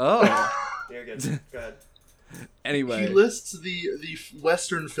 Oh, You're good. Go ahead. Anyway, he lists the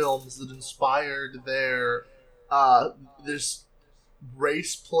Western films that inspired their this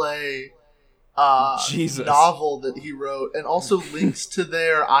race play novel that he wrote, and also links to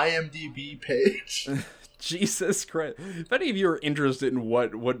their IMDb page. Jesus Christ. If any of you are interested in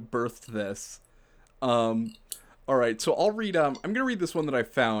what birthed this. Alright, so I'll read, I'm gonna read this one that I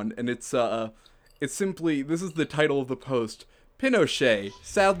found, and it's simply, this is the title of the post. Pinochet,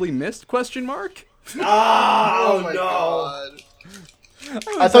 sadly missed, question mark? Oh my no. god.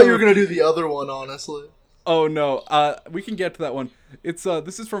 I thought you were gonna do the other one, honestly. Oh no, we can get to that one. It's, I think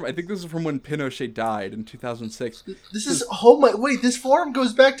this is from when Pinochet died in 2006. This forum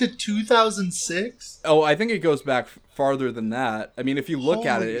goes back to 2006? Oh, I think it goes back farther than that. I mean, if you look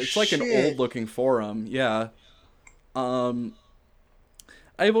at it, it's like an old-looking forum, yeah. I've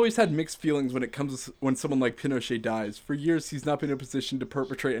always had mixed feelings when someone like Pinochet dies. For years, he's not been in a position to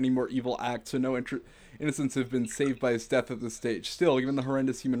perpetrate any more evil acts, so no innocents have been saved by his death at this stage. Still, given the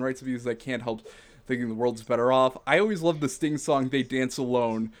horrendous human rights abuses, I can't help thinking the world's better off. I always loved the Sting song "They Dance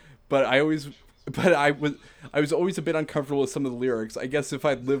Alone," but I was always a bit uncomfortable with some of the lyrics. I guess if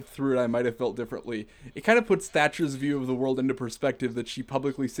I'd lived through it, I might have felt differently. It kind of puts Thatcher's view of the world into perspective that she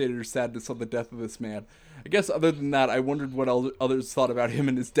publicly stated her sadness on the death of this man. I guess other than that, I wondered what others thought about him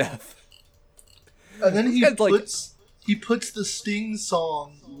and his death. And then he puts the Sting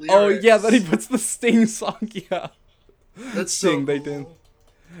song lyrics. Oh yeah, then he puts the Sting song. Yeah, that's Sting. So They cool.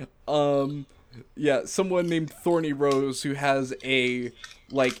 did. Yeah, someone named Thorny Rose who has a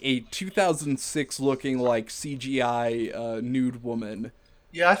 2006 looking like CGI nude woman.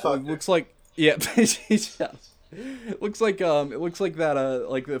 Yeah, I thought it looks like it looks like that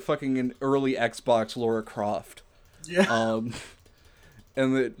like the fucking early Xbox Lara Croft. Yeah.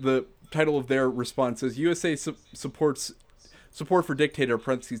 And the title of their response is USA support for dictator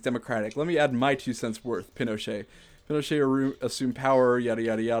 (parentheses democratic). Let me add my 2 cents worth. Pinochet assumed power, yada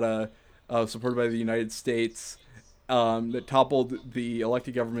yada yada. Supported by the United States, that toppled the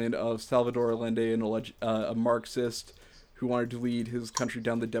elected government of Salvador Allende, a Marxist who wanted to lead his country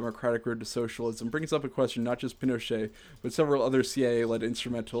down the democratic road to socialism. Brings up a question not just Pinochet, but several other CIA-led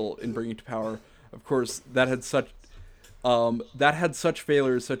instrumental in bringing to power. Of course, that had such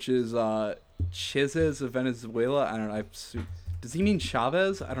failures, such as Chavez of Venezuela. I don't know. Does he mean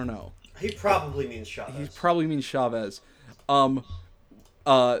Chavez? I don't know. He probably means Chavez.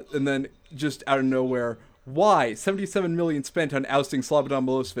 And then just out of nowhere, why 77 million spent on ousting Slobodan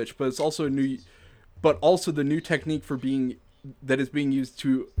Milosevic, but it's also the new technique that is being used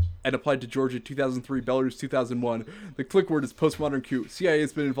to and applied to Georgia 2003, Belarus 2001. The click word is postmodern coup. CIA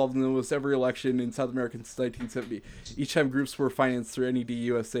has been involved in almost every election in South America since 1970. Each time groups were financed through NED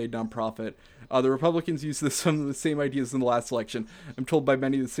USA nonprofit. The Republicans used some of the same ideas in the last election. I'm told by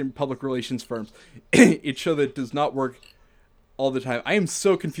many of the same public relations firms. It showed that it does not work all the time. I am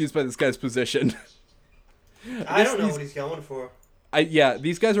so confused by this guy's position. I don't know what he's going for.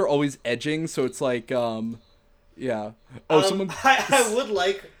 These guys are always edging, so it's like, yeah. Oh, someone... I would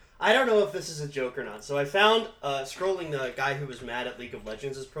like... I don't know if this is a joke or not. So I found, scrolling the guy who was mad at League of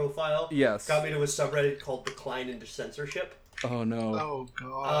Legends' profile. Yes. Got me to a subreddit called Decline into Censorship. Oh, no. Oh,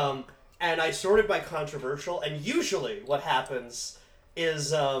 God. And I sorted by controversial, and usually what happens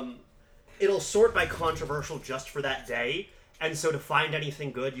is it'll sort by controversial just for that day, and so to find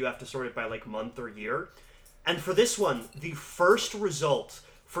anything good, you have to sort it by, like, month or year. And for this one, the first result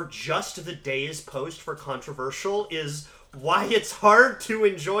for just the day's post for controversial is why it's hard to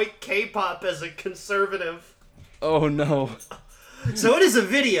enjoy K-pop as a conservative. Oh, no. So it is a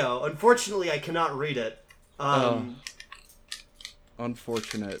video. Unfortunately, I cannot read it.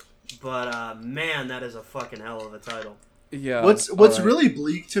 Unfortunate. But, man, that is a fucking hell of a title. Yeah. What's right. really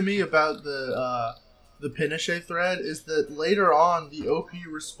bleak to me about the Pinochet thread is that later on the OP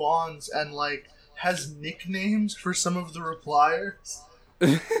responds and, like, has nicknames for some of the repliers.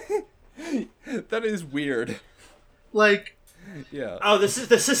 That is weird. Like, yeah. Oh, this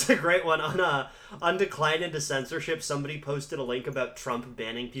is a great one. On Decline into Censorship, somebody posted a link about Trump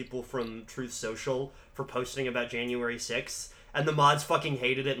banning people from Truth Social for posting about January 6th, and the mods fucking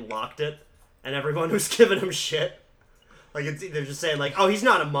hated it and locked it, and everyone was giving him shit. Like, they're just saying, like, oh, he's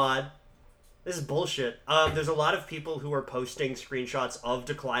not a mod. This is bullshit. There's a lot of people who are posting screenshots of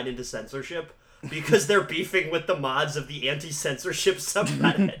Decline into Censorship because they're beefing with the mods of the anti-censorship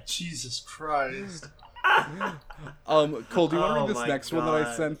subreddit. Jesus Christ. Cole, do you want to read this my next one that I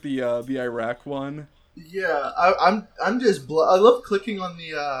God. sent, the Iraq one? Yeah, I'm just I love clicking on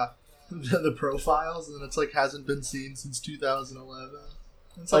the profiles and it's like hasn't been seen since 2011.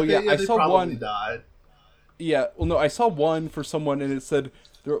 It's like I they saw probably one. died. Yeah, well, no, I saw one for someone, and it said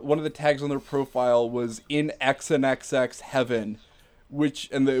one of the tags on their profile was in XNXX heaven,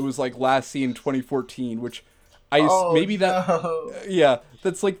 and it was like last seen 2014, which yeah,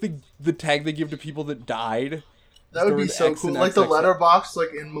 that's like the tag they give to people that died. That would be so cool, like the letterbox,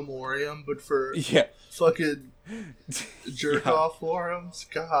 like in memoriam, but for fucking jerk off forums.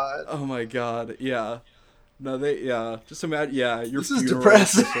 God. Oh my God. Yeah. No, just imagine. Yeah, your This is funeral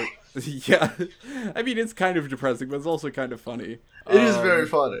depressing. Yeah, I mean it's kind of depressing, but it's also kind of funny. It is very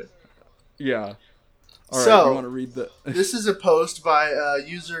funny. Yeah. All right, So, you want to read the? This is a post by a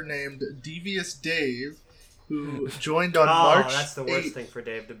user named Devious Dave, who joined on March that's the worst 8th, thing for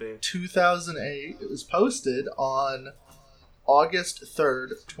Dave to be. 2008. It was posted on August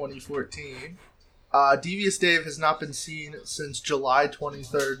 3rd, 2014. Devious Dave has not been seen since July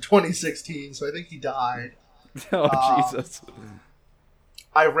 23rd, 2016, so I think he died. Oh, Jesus.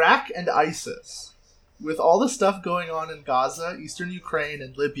 Iraq and ISIS. With all the stuff going on in Gaza, eastern Ukraine,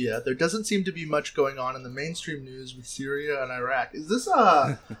 and Libya, there doesn't seem to be much going on in the mainstream news with Syria and Iraq. Is this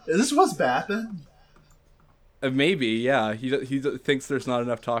what's happened? Maybe, yeah. He thinks there's not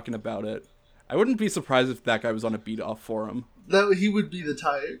enough talking about it. I wouldn't be surprised if that guy was on a beat-off forum. That he would be the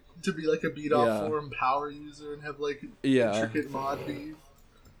type to be like a beat-off forum power user and have like intricate mod beef.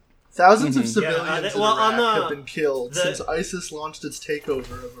 Thousands of civilians in Iraq have been killed since ISIS launched its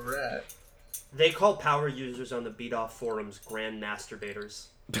takeover of Iraq. They call power users on the beat-off forums grand masturbators.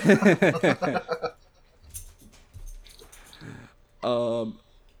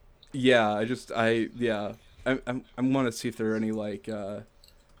 Yeah, I want to see if there are any like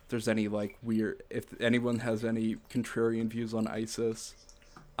there's any like weird, if anyone has any contrarian views on ISIS.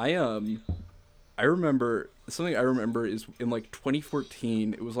 I remember something I remember is in like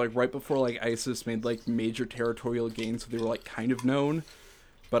 2014, it was like right before like ISIS made like major territorial gains, so they were like kind of known.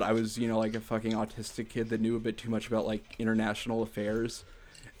 But I was, like a fucking autistic kid that knew a bit too much about like international affairs.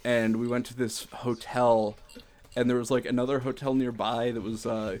 And we went to this hotel, and there was like another hotel nearby that was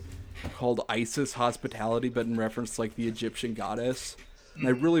called Isis Hospitality, but in reference to like the Egyptian goddess. And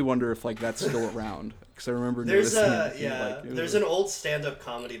I really wonder if like that's still around, because I remember There's noticing there's an old stand-up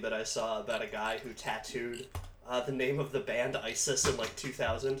comedy that I saw about a guy who tattooed the name of the band Isis in like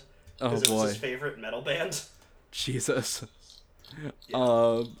 2000 because it was his favorite metal band. Jesus.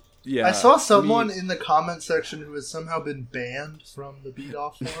 Yeah. I saw someone in the comment section who has somehow been banned from the Beat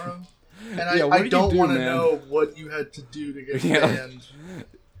Off forum, and I don't want to know what you had to do to get banned.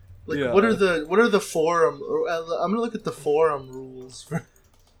 Like, what are the forum? I'm gonna look at the forum rules for.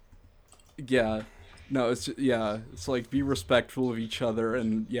 Yeah, No, it's yeah, it's like be respectful of each other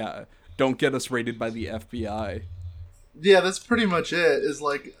and yeah, don't get us raided by the FBI. Yeah, that's pretty much it. Is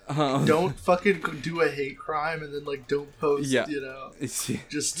like, don't fucking do a hate crime and then like don't post,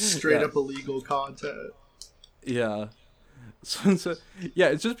 just straight up illegal content. Yeah. So, yeah,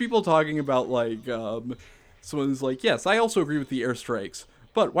 it's just people talking about like, someone's like, yes, I also agree with the airstrikes,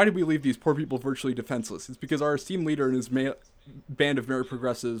 but why did we leave these poor people virtually defenseless? It's because our esteemed leader and his band of merit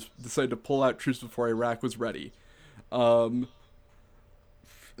progressives decided to pull out troops before Iraq was ready. It's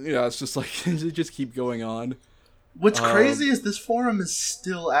just like, they just keep going on. What's crazy is this forum is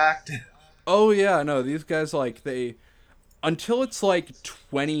still active. Oh yeah, no, these guys like until it's like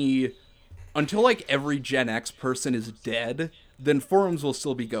until like every Gen X person is dead, then forums will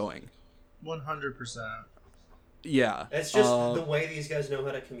still be going. 100%. Yeah. It's just the way these guys know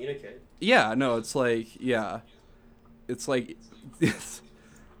how to communicate. Yeah, no, it's like it's like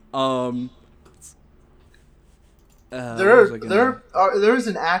there is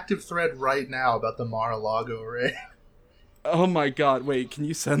an active thread right now about the Mar-a-Lago raid. Oh my god, wait, can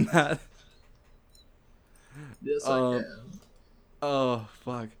you send that? Yes, I can. Oh,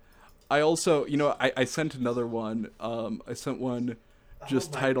 fuck. I also, I sent another one. I sent one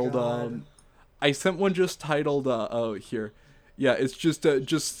just titled, God. Here. Yeah, it's just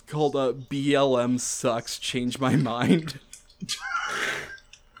called, BLM sucks, change my mind.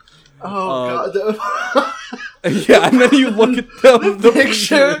 God. Yeah, and then you look at the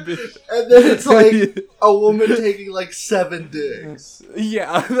picture, and then it's like a woman taking like 7 dicks.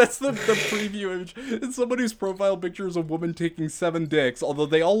 Yeah, that's the preview image. It's someone whose profile picture is a woman taking 7 dicks, although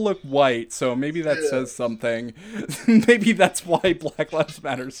they all look white, so maybe that says something. Maybe that's why Black Lives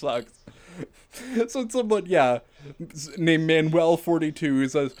Matter sucks. So someone, named Manuel42, who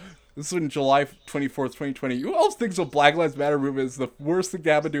says, this is in July 24th, 2020. Who else thinks the Black Lives Matter movement is the worst thing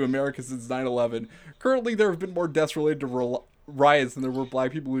to happen to America since 9/11? Currently, there have been more deaths related to riots than there were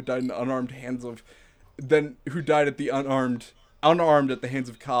black people who died in unarmed unarmed at the hands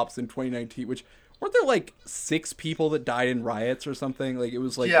of cops in 2019. Which weren't there like 6 people that died in riots or something? Like it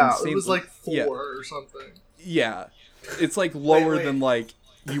was like insane. It was like 4 or something. Yeah, it's like lower than like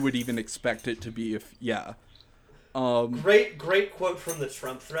you would even expect it to be if Great quote from the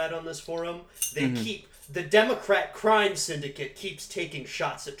Trump thread on this forum. The Democrat crime syndicate keeps taking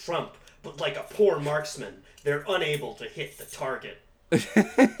shots at Trump, but like a poor marksman, they're unable to hit the target.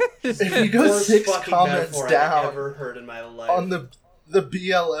 If you go 6 comments down I've ever heard in my life. on the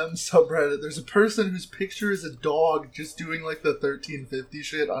BLM subreddit, there's a person whose picture is a dog just doing like the 1350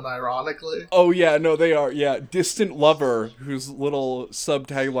 shit unironically. Oh yeah, no, they are. Yeah, Distant Lover, whose little sub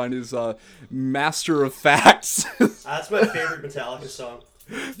tagline is "Master of Facts." That's my favorite Metallica song.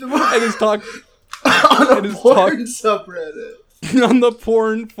 And his talk on a porn subreddit. On the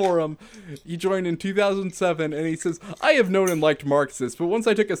porn forum, he joined in 2007, and he says, I have known and liked Marxists, but once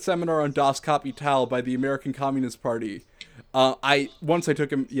I took a seminar on Das Kapital by the American Communist Party, Black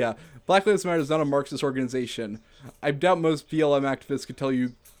Lives Matter is not a Marxist organization. I doubt most BLM activists could tell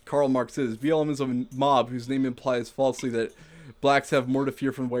you Karl Marx is. BLM is a mob whose name implies falsely that blacks have more to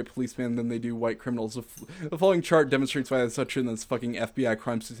fear from white policemen than they do white criminals. The following chart demonstrates why that's not true, and that's fucking FBI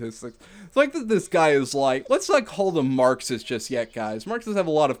crime statistics. It's like that this guy is like, let's not call them Marxists just yet, guys. Marxists have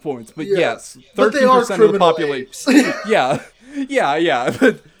a lot of points, but yes, 13% of the population. Yeah,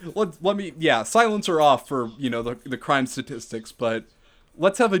 but silence are off for, the crime statistics, but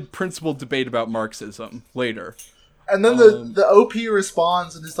let's have a principled debate about Marxism later. And then the OP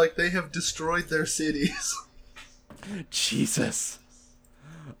responds and is like, they have destroyed their cities. Jesus.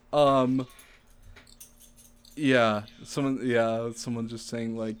 Someone just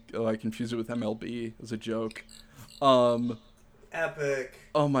saying like, oh, I confused it with MLB as a joke. Epic.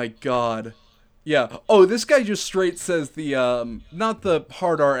 Oh my god. Yeah. Oh, this guy just straight says the not the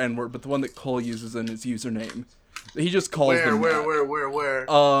hard R N word, but the one that Cole uses in his username. He just calls them where?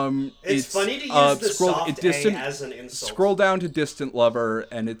 It's funny to use the soft A as an insult. Scroll down to Distant Lover,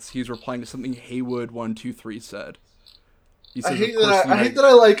 and he's replying to something Haywood123 said. He says,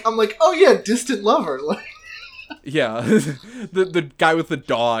 I'm like, oh yeah, Distant Lover. Yeah, the guy with the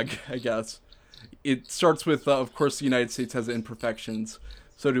dog, I guess. It starts with, of course, the United States has imperfections.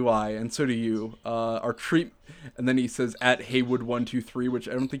 So do I, and so do you. And then he says at Haywood123, which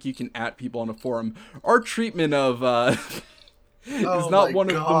I don't think you can at people on a forum. Our treatment of is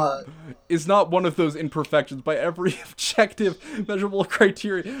not one of those imperfections by every objective measurable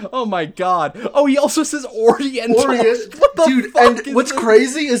criteria. Oh my god. Oh, he also says Oriental. What the dude, fuck and what's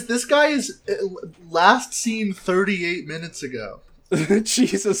crazy is this guy is last seen 38 minutes ago.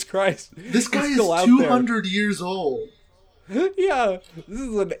 Jesus Christ. This guy is 200 years old. Yeah, this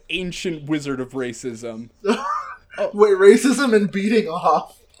is an ancient wizard of racism. Wait, racism and beating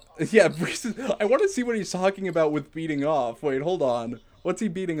off. Yeah, I want to see what he's talking about with beating off. Wait, hold on. What's he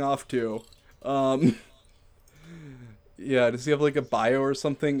beating off to? Yeah, does he have like a bio or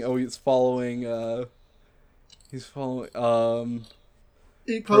something? Oh, he's following, He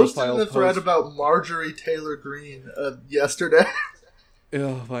posted Profile in the thread post. about Marjorie Taylor Greene yesterday.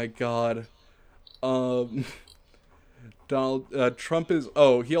 Oh my god. Donald Trump is.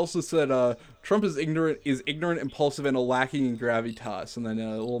 Oh, he also said Trump is ignorant, impulsive, and lacking in gravitas, and then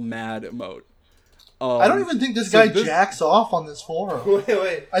a little mad emote. I don't even think this so guy jacks off on this forum.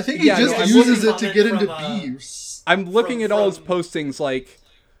 Wait. I think he Yeah, just no, I'm uses looking it to get comment into from, beefs. I'm looking at all his from- postings. Like,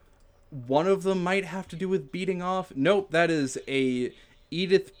 one of them might have to do with beating off. Nope, that is a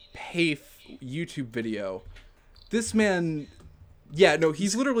Edith Pafe YouTube video. This man, yeah, no,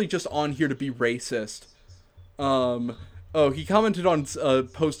 he's literally just on here to be racist. Oh, he commented on a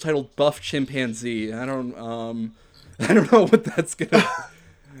post titled "Buff Chimpanzee." I don't know what that's gonna.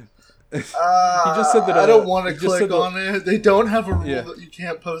 He just said that. I don't want to he just said click on it. They don't have a rule Yeah. that you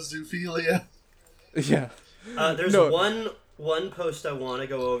can't post zoophilia. Yeah. There's No. one post I want to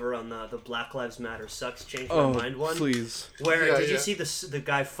go over on the Black Lives Matter sucks change my Oh, mind one. please. Where Yeah, did you yeah. see the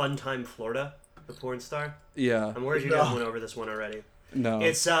guy Funtime Florida, the porn star? Yeah. I'm worried you No. guys went over this one already. No.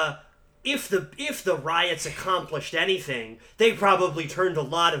 It's if the riots accomplished anything, they probably turned a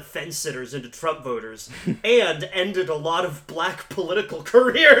lot of fence sitters into Trump voters and ended a lot of black political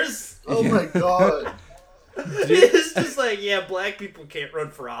careers. Oh my god. It's just like, yeah, black people can't run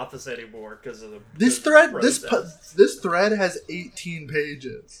for office anymore because of the This the thread protests. this thread has 18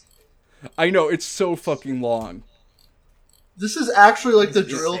 pages. I know, it's so fucking long. This is actually like the It's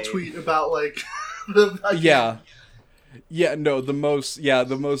drill insane. tweet about like the Yeah. Yeah, no, the most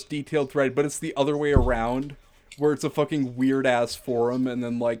detailed thread, but it's the other way around, where it's a fucking weird-ass forum and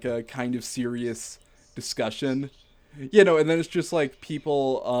then, like, a kind of serious discussion. You know, and then it's just, like,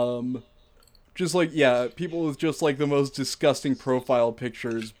 people, people with just, like, the most disgusting profile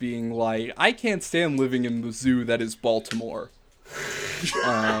pictures being like, I can't stand living in the zoo that is Baltimore.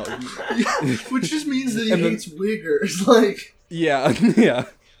 which just means that he And then- hates wiggers. Like Yeah, yeah.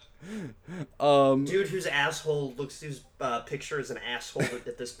 Dude whose picture is an asshole that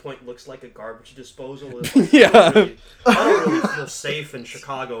at this point looks like a garbage disposal. Is like, Yeah. I don't really feel safe in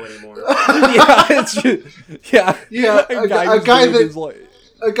Chicago anymore. Yeah, it's just, yeah. Yeah, a guy whose name that- is like,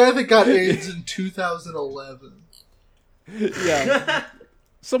 a guy that got AIDS in 2011. yeah.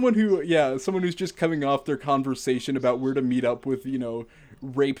 Someone who's just coming off their conversation about where to meet up with,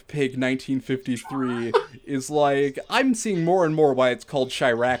 Rape Pig 1953 is like, I'm seeing more and more why it's called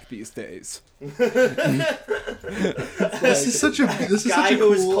Chirac these days. This is such a Guy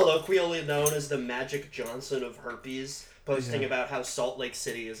who is cool. colloquially known as the Magic Johnson of herpes, posting about how Salt Lake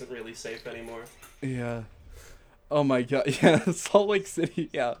City isn't really safe anymore. Yeah. Oh my god, yeah, Salt Lake City,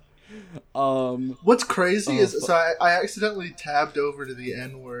 yeah. What's crazy is so I accidentally tabbed over to the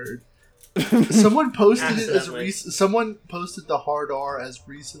N word. Someone posted it as Accidentally. someone posted the hard R as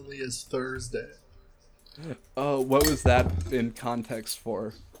recently as Thursday. What was that in context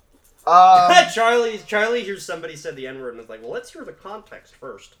for? Charlie hears somebody said the N-word and is like, well, let's hear the context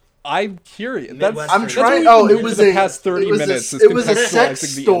first. I'm curious. Midwestern. I'm That's trying. what Oh, we've it been was doing a the past 30 it was minutes. A, it was a sex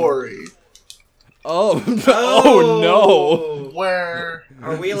contextualizing the story Oh, oh no. where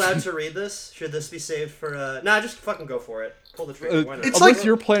Are we allowed to read this? Should this be saved for? Nah, just fucking go for it. Pull the trigger. Why not? It's Unless like-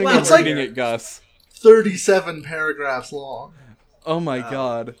 you're planning well, on it's reading like- it, Gus. 37 paragraphs long. Oh my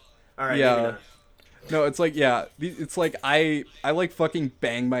god. All right. yeah. Maybe not. No, it's like, yeah, it's like I like fucking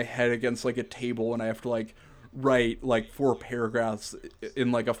bang my head against like a table and I have to like write like 4 paragraphs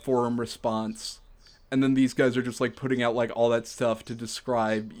in like a forum response. And then these guys are just like putting out like all that stuff to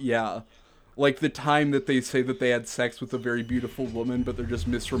describe, yeah, like the time that they say that they had sex with a very beautiful woman, but they're just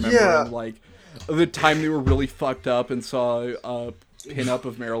misremembering Yeah. like the time they were really fucked up and saw a pin-up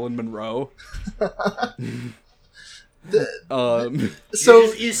of Marilyn Monroe.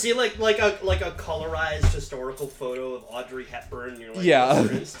 So you see like a colorized historical photo of Audrey Hepburn. And you're like, Yeah.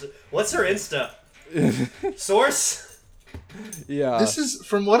 What's her Insta? Source? Yeah. this is,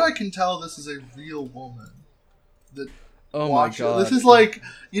 from what I can tell, this is a real woman. That oh my watch it. god. This is like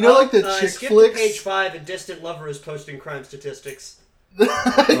like the chick skip flicks. to page 5 and Distant Lover is posting crime statistics.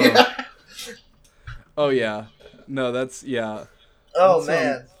 Yeah. Oh yeah. No, that's yeah. Oh That's,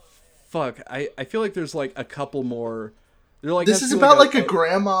 man, Fuck. I feel like there's like a couple more. They're like this has is to be about like a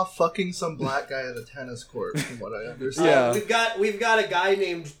grandma fucking some black guy at a tennis court, from what I understand. Yeah. We've got a guy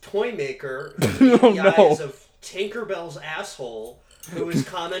named Toymaker Oh, the no. eyes of Tinkerbell's asshole who is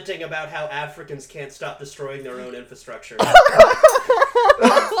commenting about how Africans can't stop destroying their own infrastructure.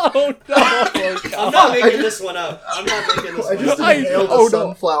 Oh no! I'm not making this one up. I'm not making this I one just up. inhaled oh, a no.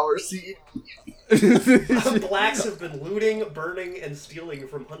 sunflower seed. Blacks have been looting, burning, and stealing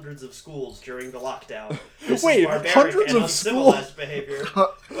from hundreds of schools during the lockdown. This Wait, is barbaric hundreds and of uncivilized behavior.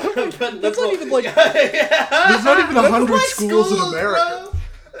 That's not even like. There's not even 100 What schools in America.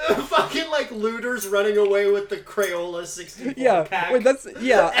 bro? Fucking like looters running away with the Crayola 64 Yeah. pack. Wait, that's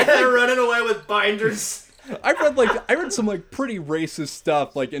yeah. And they're running away with binders. I read some like pretty racist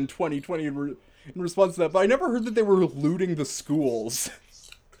stuff like in 2020 in response to that, but I never heard that they were looting the schools.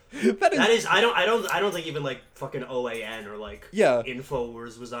 That is, I don't think even like fucking OAN or like Yeah.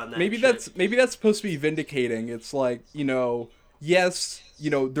 Infowars was on that. maybe shit. that's supposed to be vindicating. It's like, yes,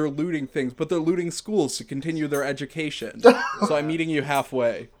 they're looting things, but they're looting schools to continue their education. So I'm meeting you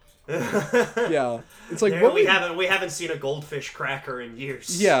halfway. Yeah. It's like we haven't seen a goldfish cracker in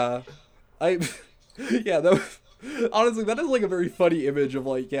years. Yeah. Honestly, that is like a very funny image of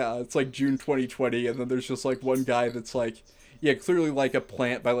like, yeah, it's like June 2020, and then there's just like one guy that's like, yeah, clearly like a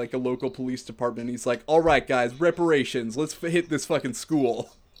plant by like a local police department. He's like, all right, guys, reparations. Let's hit this fucking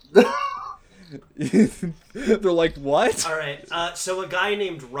school. They're like, what? All right. So a guy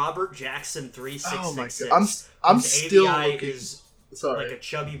named Robert Jackson 3666. Oh my god. I'm whose still ABI looking. is Sorry. like a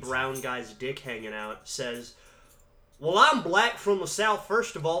chubby brown guy's dick hanging out. Says, "Well, I'm black from the South.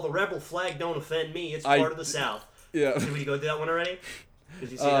 First of all, the rebel flag don't offend me. It's part of the South." Yeah. Did we go through that one already?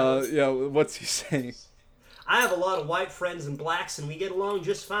 Did you see that one? Yeah, what's he saying? I have a lot of white friends and blacks, and we get along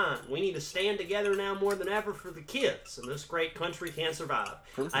just fine. We need to stand together now more than ever for the kids, and this great country can't survive.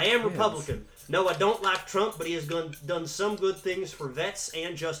 I am Republican. No, I don't like Trump, but he has done some good things for vets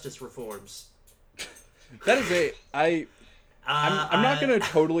and justice reforms. That is I'm not gonna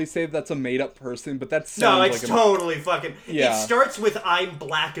totally say that's a made up person, but that sounds No, like it's totally fucking... Yeah. It starts with, I'm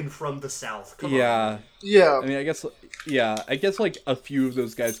black and from the South. Come on. Yeah. Yeah. I mean, I guess like a few of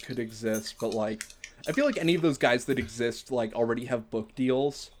those guys could exist, but like, I feel like any of those guys that exist like already have book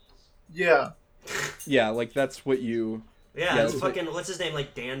deals. Yeah. Yeah, like that's what you. Yeah, Yeah, it's it's fucking... What's his name?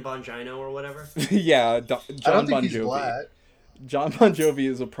 Like Dan Bongino or whatever? Yeah, I John don't think Bon he's Jovi. black. John Bon Jovi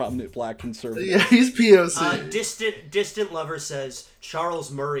is a prominent black conservative. Yeah, he's POC. Distant Lover says,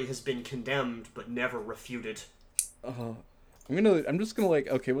 Charles Murray has been condemned, but never refuted. I'm just gonna like,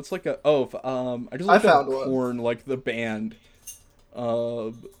 okay, what's like I just I looked up found one. Korn, like the band.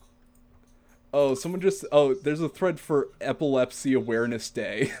 There's a thread for Epilepsy Awareness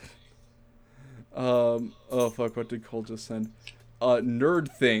Day. What did Cole just send?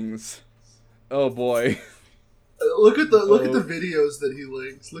 Nerd Things. Oh boy. Look at the videos that he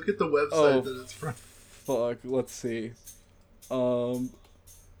links. Look at the website that it's from. Fuck, let's see.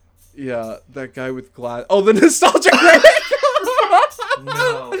 Yeah, that guy with glass. Oh, the Nostalgia Critic!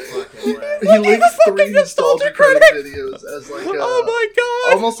 No fucking way. He links fucking 3 nostalgia Nostalgia critic Critic! videos as like a, Oh my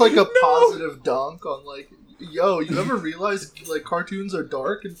god! almost like a No! positive dunk on like, yo, you ever realize like cartoons are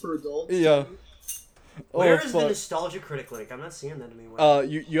dark and for adults? Yeah. Where Oh, is the fuck. Nostalgia Critic link? I'm not seeing that anywhere.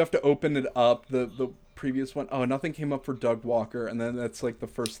 You have to open it up. The previous one. Oh, nothing came up for Doug Walker, and then that's like the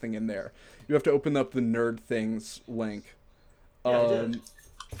first thing in there. You have to open up the Nerd Things link. Yeah, I did.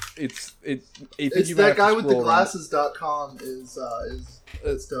 It's It's that guy with the glasses.com is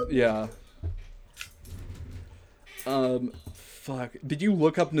Doug. Yeah. Fuck. Did you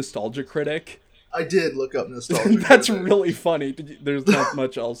look up Nostalgia Critic? I did look up nostalgia. That's critic. really funny. There's not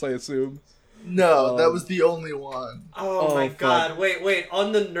much else, I assume. No, that was the only one. Oh my fuck. god, wait,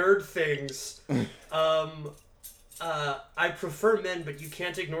 on the Nerd Things, I prefer men, but you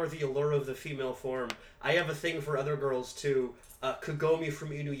can't ignore the allure of the female form. I have a thing for other girls too. Kagome from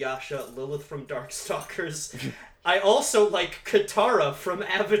Inuyasha, Lilith from Darkstalkers. I also like Katara from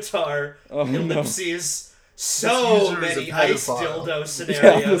Avatar. Oh, no. Ellipses. This So user is a many ice pedophile. dildo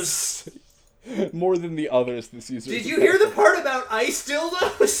scenarios. More than the others this user. Did you hear the part about ice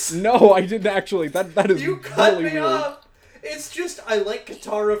dildos? No, I didn't actually. That is You cut really me weird. off. It's just I like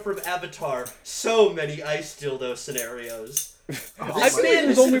Katara from Avatar. So many ice dildo scenarios. Oh This my man there's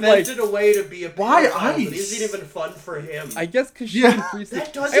has only, like- invented a way to be a Why pedophile that ice? isn't even fun for him. I guess because Yeah. she increased that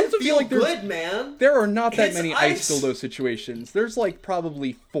I doesn't also feel there's- good, man. There are not that It's many ice. ice dildo situations. There's like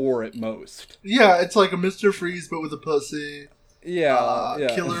probably 4 at most. Yeah, it's like a Mr. Freeze but with a pussy. Yeah,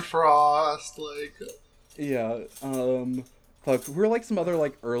 yeah. Killer Frost, like Yeah. Fuck. We're like some other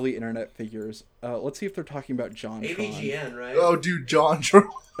like early internet figures. Let's see if they're talking about John. AVGN, right? oh dude, John.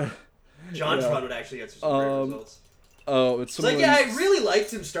 JonTron would actually get some great results. Oh, it's It's like, someone. yeah, I really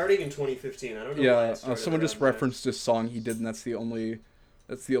liked him starting in 2015. I don't know why Yeah, it started someone just around there. referenced a song he did, and that's the only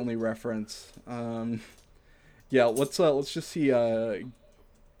reference. Yeah, let's just see. I'm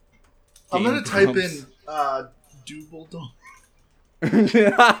gonna Game type Grumps. in Dumbledore.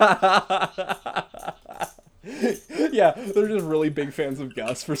 Yeah, they're just really big fans of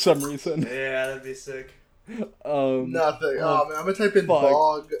Gus for some reason. Yeah, that'd be sick. Nothing. Oh man, I'm gonna type in fuck.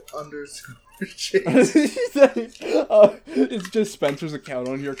 bog_chase. It's just Spencer's account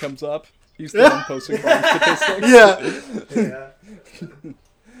on here comes up. He's the one posting crime statistics. Yeah. Yeah.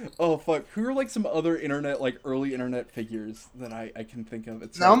 Oh fuck! Who are like some other internet, like early internet figures that I can think of?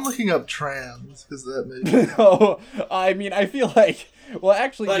 It's Now like, I'm looking up trans because that made me. No, I mean I feel like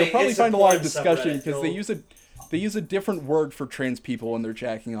actually Buddy, you'll probably it's a find a lot of porn discussion subreddit. because they use a different word for trans people when they're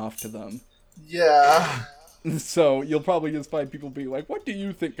jacking off to them. Yeah. So you'll probably just find people being like, "What do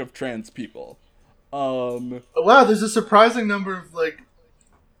you think of trans people?" Wow, there's a surprising number of like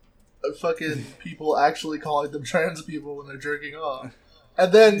fucking people actually calling them trans people when they're jerking off.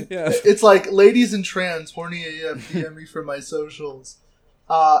 And then Yeah. it's like, ladies and trans, horny AF, DM me for my socials.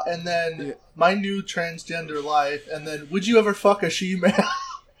 And then my new transgender life. And then, would you ever fuck a she-man?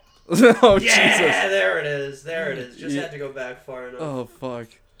 Oh Yeah, Jesus! there it is. There it is. Just Yeah. had to go back far enough. Oh fuck!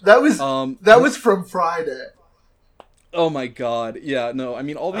 That was from Friday. Oh my god! Yeah, no, I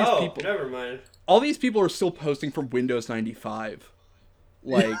mean all these people. Never mind. All these people are still posting from Windows 95.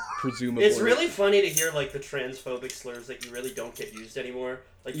 Like, presumably. It's really funny to hear like the transphobic slurs that you really don't get used anymore.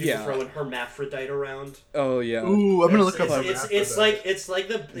 Like people Yeah. throwing hermaphrodite around. Oh, yeah. Ooh, I'm gonna look up It's like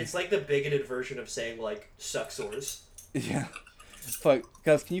the bigoted version of saying like suck sores. Yeah. Fuck.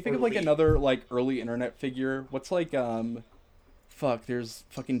 Guys, can you think Or of, like, leak. another, like, early internet figure? What's, like, Fuck, there's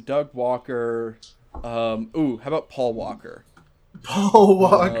fucking Doug Walker. Ooh, how about Paul Walker? Paul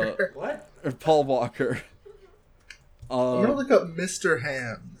Walker. What? Or Paul Walker. I'm gonna look up Mr.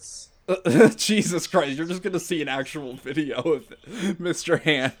 Hands. Jesus Christ, you're just gonna see an actual video of Mr.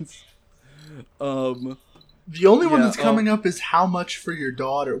 Hands. The only one Yeah, that's coming up is how much for your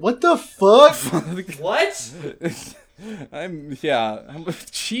daughter. What the fuck? What?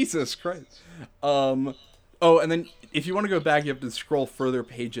 Jesus Christ. Oh, and then if you want to go back, you have to scroll further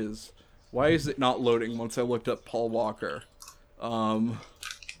pages. Why is it not loading once I looked up Paul Walker?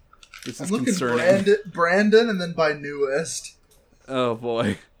 This I'm is looking concerning. Brandon and then by newest. Oh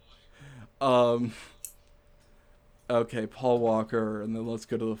boy. Okay, Paul Walker, and then let's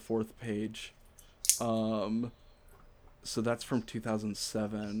go to the fourth page. So that's from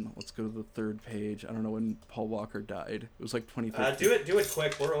 2007. Let's go to the third page. I don't know when Paul Walker died. It was like 2015. Do it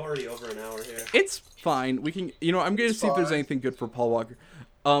quick. We're already over an hour here. It's fine. We can, I'm going to see if there's fine. anything good for Paul Walker.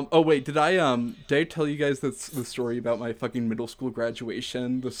 Oh wait, did I tell you guys the story about my fucking middle school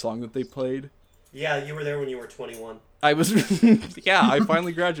graduation, the song that they played? Yeah, you were there when you were 21. I was, yeah, I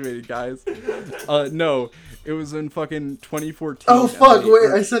finally graduated, guys. No, it was in fucking 2014. Oh fuck! and Wait,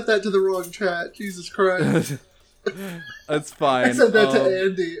 I sent that to the wrong chat. Jesus Christ! That's fine. I sent that to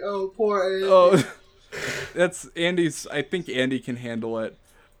Andy. Oh, poor Andy. Oh, that's Andy's. I think Andy can handle it.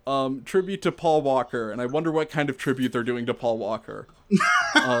 Tribute to Paul Walker, and I wonder what kind of tribute they're doing to Paul Walker.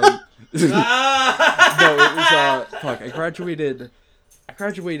 No, it was fuck. I graduated.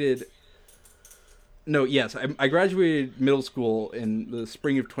 No, yes, I graduated middle school in the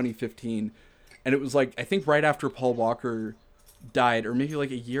spring of 2015, and it was like I think right after Paul Walker died, or maybe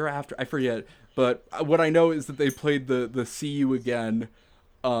like a year after. I forget. But what I know is that they played the "See You Again."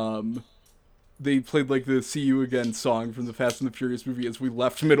 They played like the "See You Again" song from the Fast and the Furious movie as we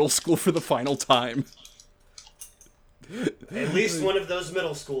left middle school for the final time. At least one of those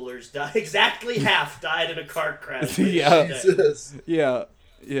middle schoolers died. Exactly half died in a car crash. Yeah. Jesus. Yeah.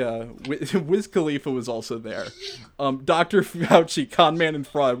 Wiz Khalifa was also there. Dr. Fauci, con man and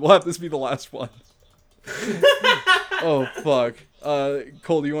fraud. We'll have this be the last one. Oh fuck.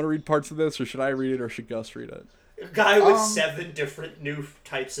 Cole, do you want to read parts of this, or should I read it, or should Gus read it? A guy with 7 different new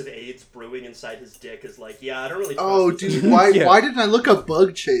types of AIDS brewing inside his dick is like, yeah, I don't really trust Oh, this. dude, why Yeah. why didn't I look up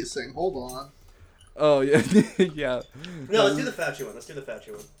bug chasing? Hold on. Oh yeah, yeah. No, let's do the Fauci one.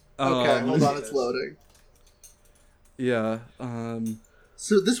 Okay, hold on, this. it's loading. Yeah.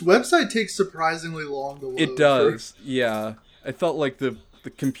 So this website takes surprisingly long to load. It does. Yeah. I felt like the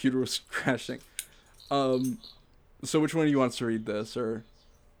computer was crashing. So which one of you wants to read this, or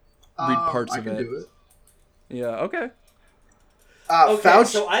read parts I of can it? do it. Yeah. Okay. Okay, Fauci.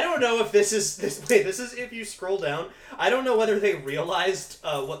 so I don't know if this is if you scroll down. I don't know whether they realized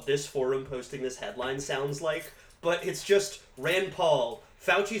what this forum posting this headline sounds like, but it's just Rand Paul.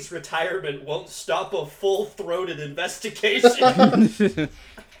 Fauci's retirement won't stop a full-throated investigation.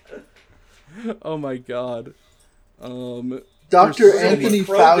 Oh my god. Dr. There's so Anthony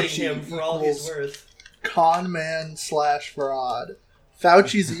Probing Fauci him for all he's equals worth. con man / fraud.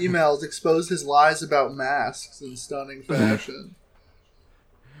 Fauci's emails expose his lies about masks in stunning fashion.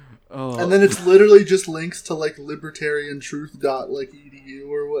 Oh. And then it's literally just links to like libertariantruth.edu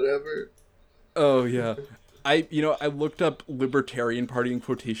or whatever. Oh yeah. I looked up Libertarian Party in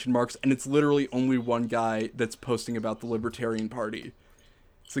quotation marks, and it's literally only one guy that's posting about the Libertarian Party.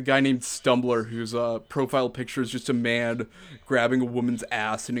 It's a guy named Stumbler whose profile picture is just a man grabbing a woman's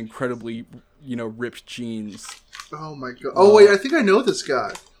ass in incredibly, ripped jeans. Oh my god. Oh wait, I think I know this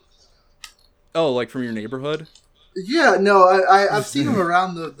guy. Oh, like from your neighborhood? Yeah, no, I've seen him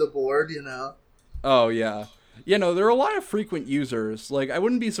around the board, Oh, yeah. Yeah, no, there are a lot of frequent users. Like, I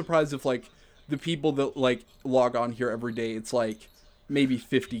wouldn't be surprised if, like, the people that, like, log on here every day, it's, like, maybe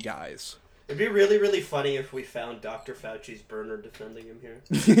 50 guys. It'd be really, really funny if we found Dr. Fauci's burner defending him here.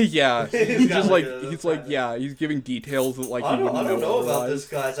 Yeah. He's got, he's giving details that, like, I you wouldn't don't know about otherwise. this,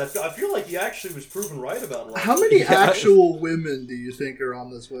 guys. I feel like he actually was proven right about a lot. How many actual women do you think are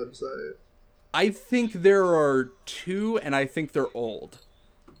on this website? I think there are 2, and I think they're old.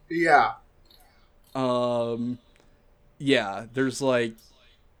 Yeah. Yeah, there's, like...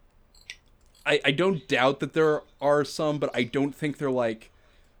 I don't doubt that there are some, but I don't think they're, like,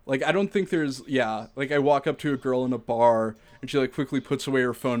 I don't think there's, yeah, like, I walk up to a girl in a bar, and she, like, quickly puts away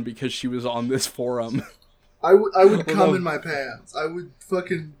her phone because she was on this forum. I would come in my pants. I would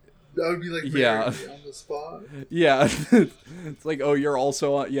be like, yeah, on the spot. Yeah. It's like, oh, you're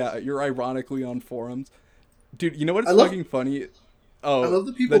also on, yeah, you're ironically on forums. Dude, you know what's fucking funny? Oh, I love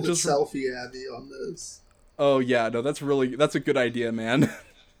the people that just selfie Abby on this. Oh, yeah, no, that's a good idea, man.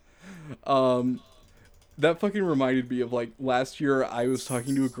 That fucking reminded me of, like, last year I was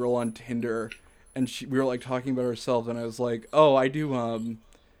talking to a girl on Tinder, and we were, like, talking about ourselves, and I was like, oh, I do,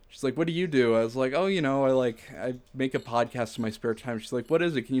 she's like, what do you do? I was like, oh, I make a podcast in my spare time. She's like, what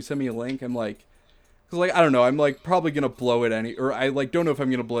is it? Can you send me a link? I'm like, cause, like, I don't know, I'm, like, probably gonna blow it or I, like, don't know if I'm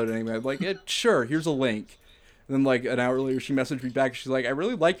gonna blow it anyway. I'm like, yeah, sure, here's a link. And then, like, an hour later, she messaged me back, she's like, I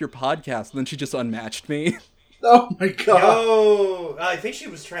really like your podcast, and then she just unmatched me. Oh my god. Yo, I think she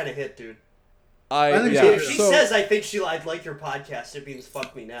was trying to hit, dude. If she says, I think I'd like your podcast, it means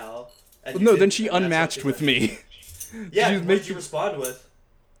fuck me now. No, then she unmatched with me. Yeah, what did you respond with?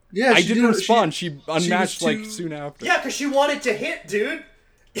 Yeah, I didn't respond. She unmatched, like, soon after. Yeah, because she wanted to hit, dude.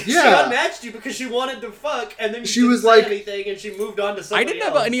 Yeah. She unmatched you because she wanted to fuck, and then she was like anything, and she moved on to somebody I didn't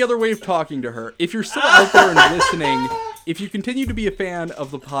else. have any other way of talking to her. If you're still out there and listening, if you continue to be a fan of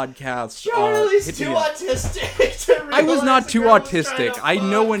the podcast, Charlie's too autistic to realize I was not too autistic. I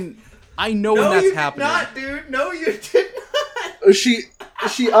know when that's happening. No, you did not, dude. No, you did not. She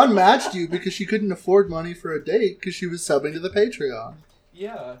unmatched you because she couldn't afford money for a date because she was subbing to the Patreon.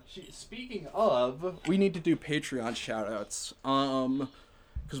 Yeah. Speaking of, we need to do Patreon shoutouts.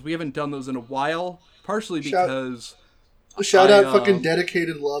 Because we haven't done those in a while. Partially because shout out fucking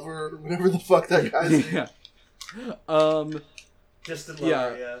dedicated lover or whatever the fuck that guy's name. Yeah. Distant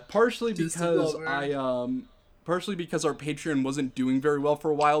lover, yeah. Partially because partially because our Patreon wasn't doing very well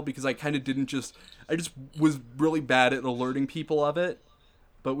for a while because I just was really bad at alerting people of it.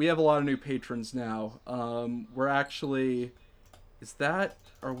 But we have a lot of new patrons now. We're actually,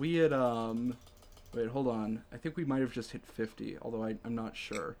 are we at, wait, hold on. I think we might have just hit 50, although I'm not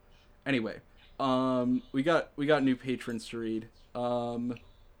sure. Anyway, we got new patrons to read.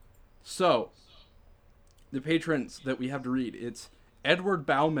 So, the patrons that we have to read, it's Edward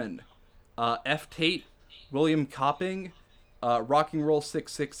Bauman, F. Tate, William Copping, Rocking Roll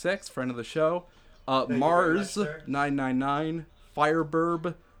 666, friend of the show, Mars 999,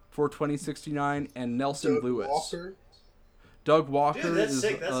 Fireburb 42069, and Nelson Lewis. Doug Walker is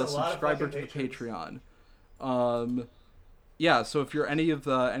a subscriber to the Patreon. Yeah, so if you're any of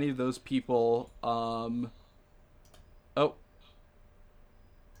those people,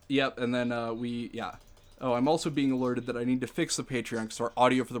 yep, and then Oh, I'm also being alerted that I need to fix the Patreon because our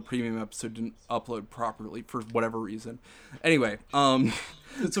audio for the premium episode didn't upload properly for whatever reason. Anyway, so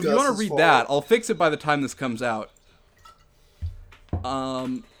if you want to read that, I'll fix it by the time this comes out.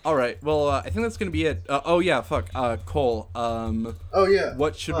 All right. Well, I think that's gonna be it. Cole. Oh yeah.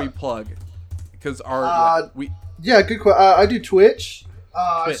 What should we plug? Because Yeah, good question. I do Twitch.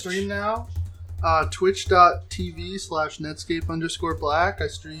 I stream now. Twitch.tv/Netscape_Black. I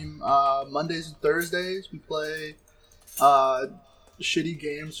stream Mondays and Thursdays. We play shitty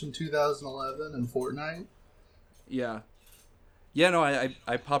games from 2011 and Fortnite. Yeah. Yeah, no, I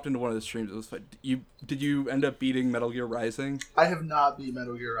popped into one of the streams. It was fun. Did you end up beating Metal Gear Rising? I have not beat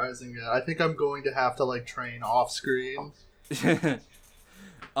Metal Gear Rising yet. I think I'm going to have to train off screen.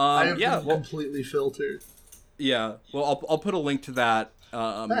 I have been completely filtered. Yeah. Well, I'll put a link to that.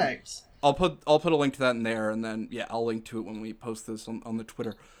 Thanks. I'll put a link to that in there, and then I'll link to it when we post this on the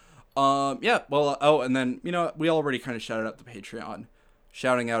Twitter. And then we already kind of shouted out the Patreon,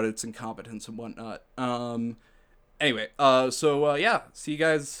 shouting out its incompetence and whatnot. Anyway, see you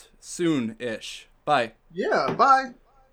guys soon-ish. Bye. Yeah, bye.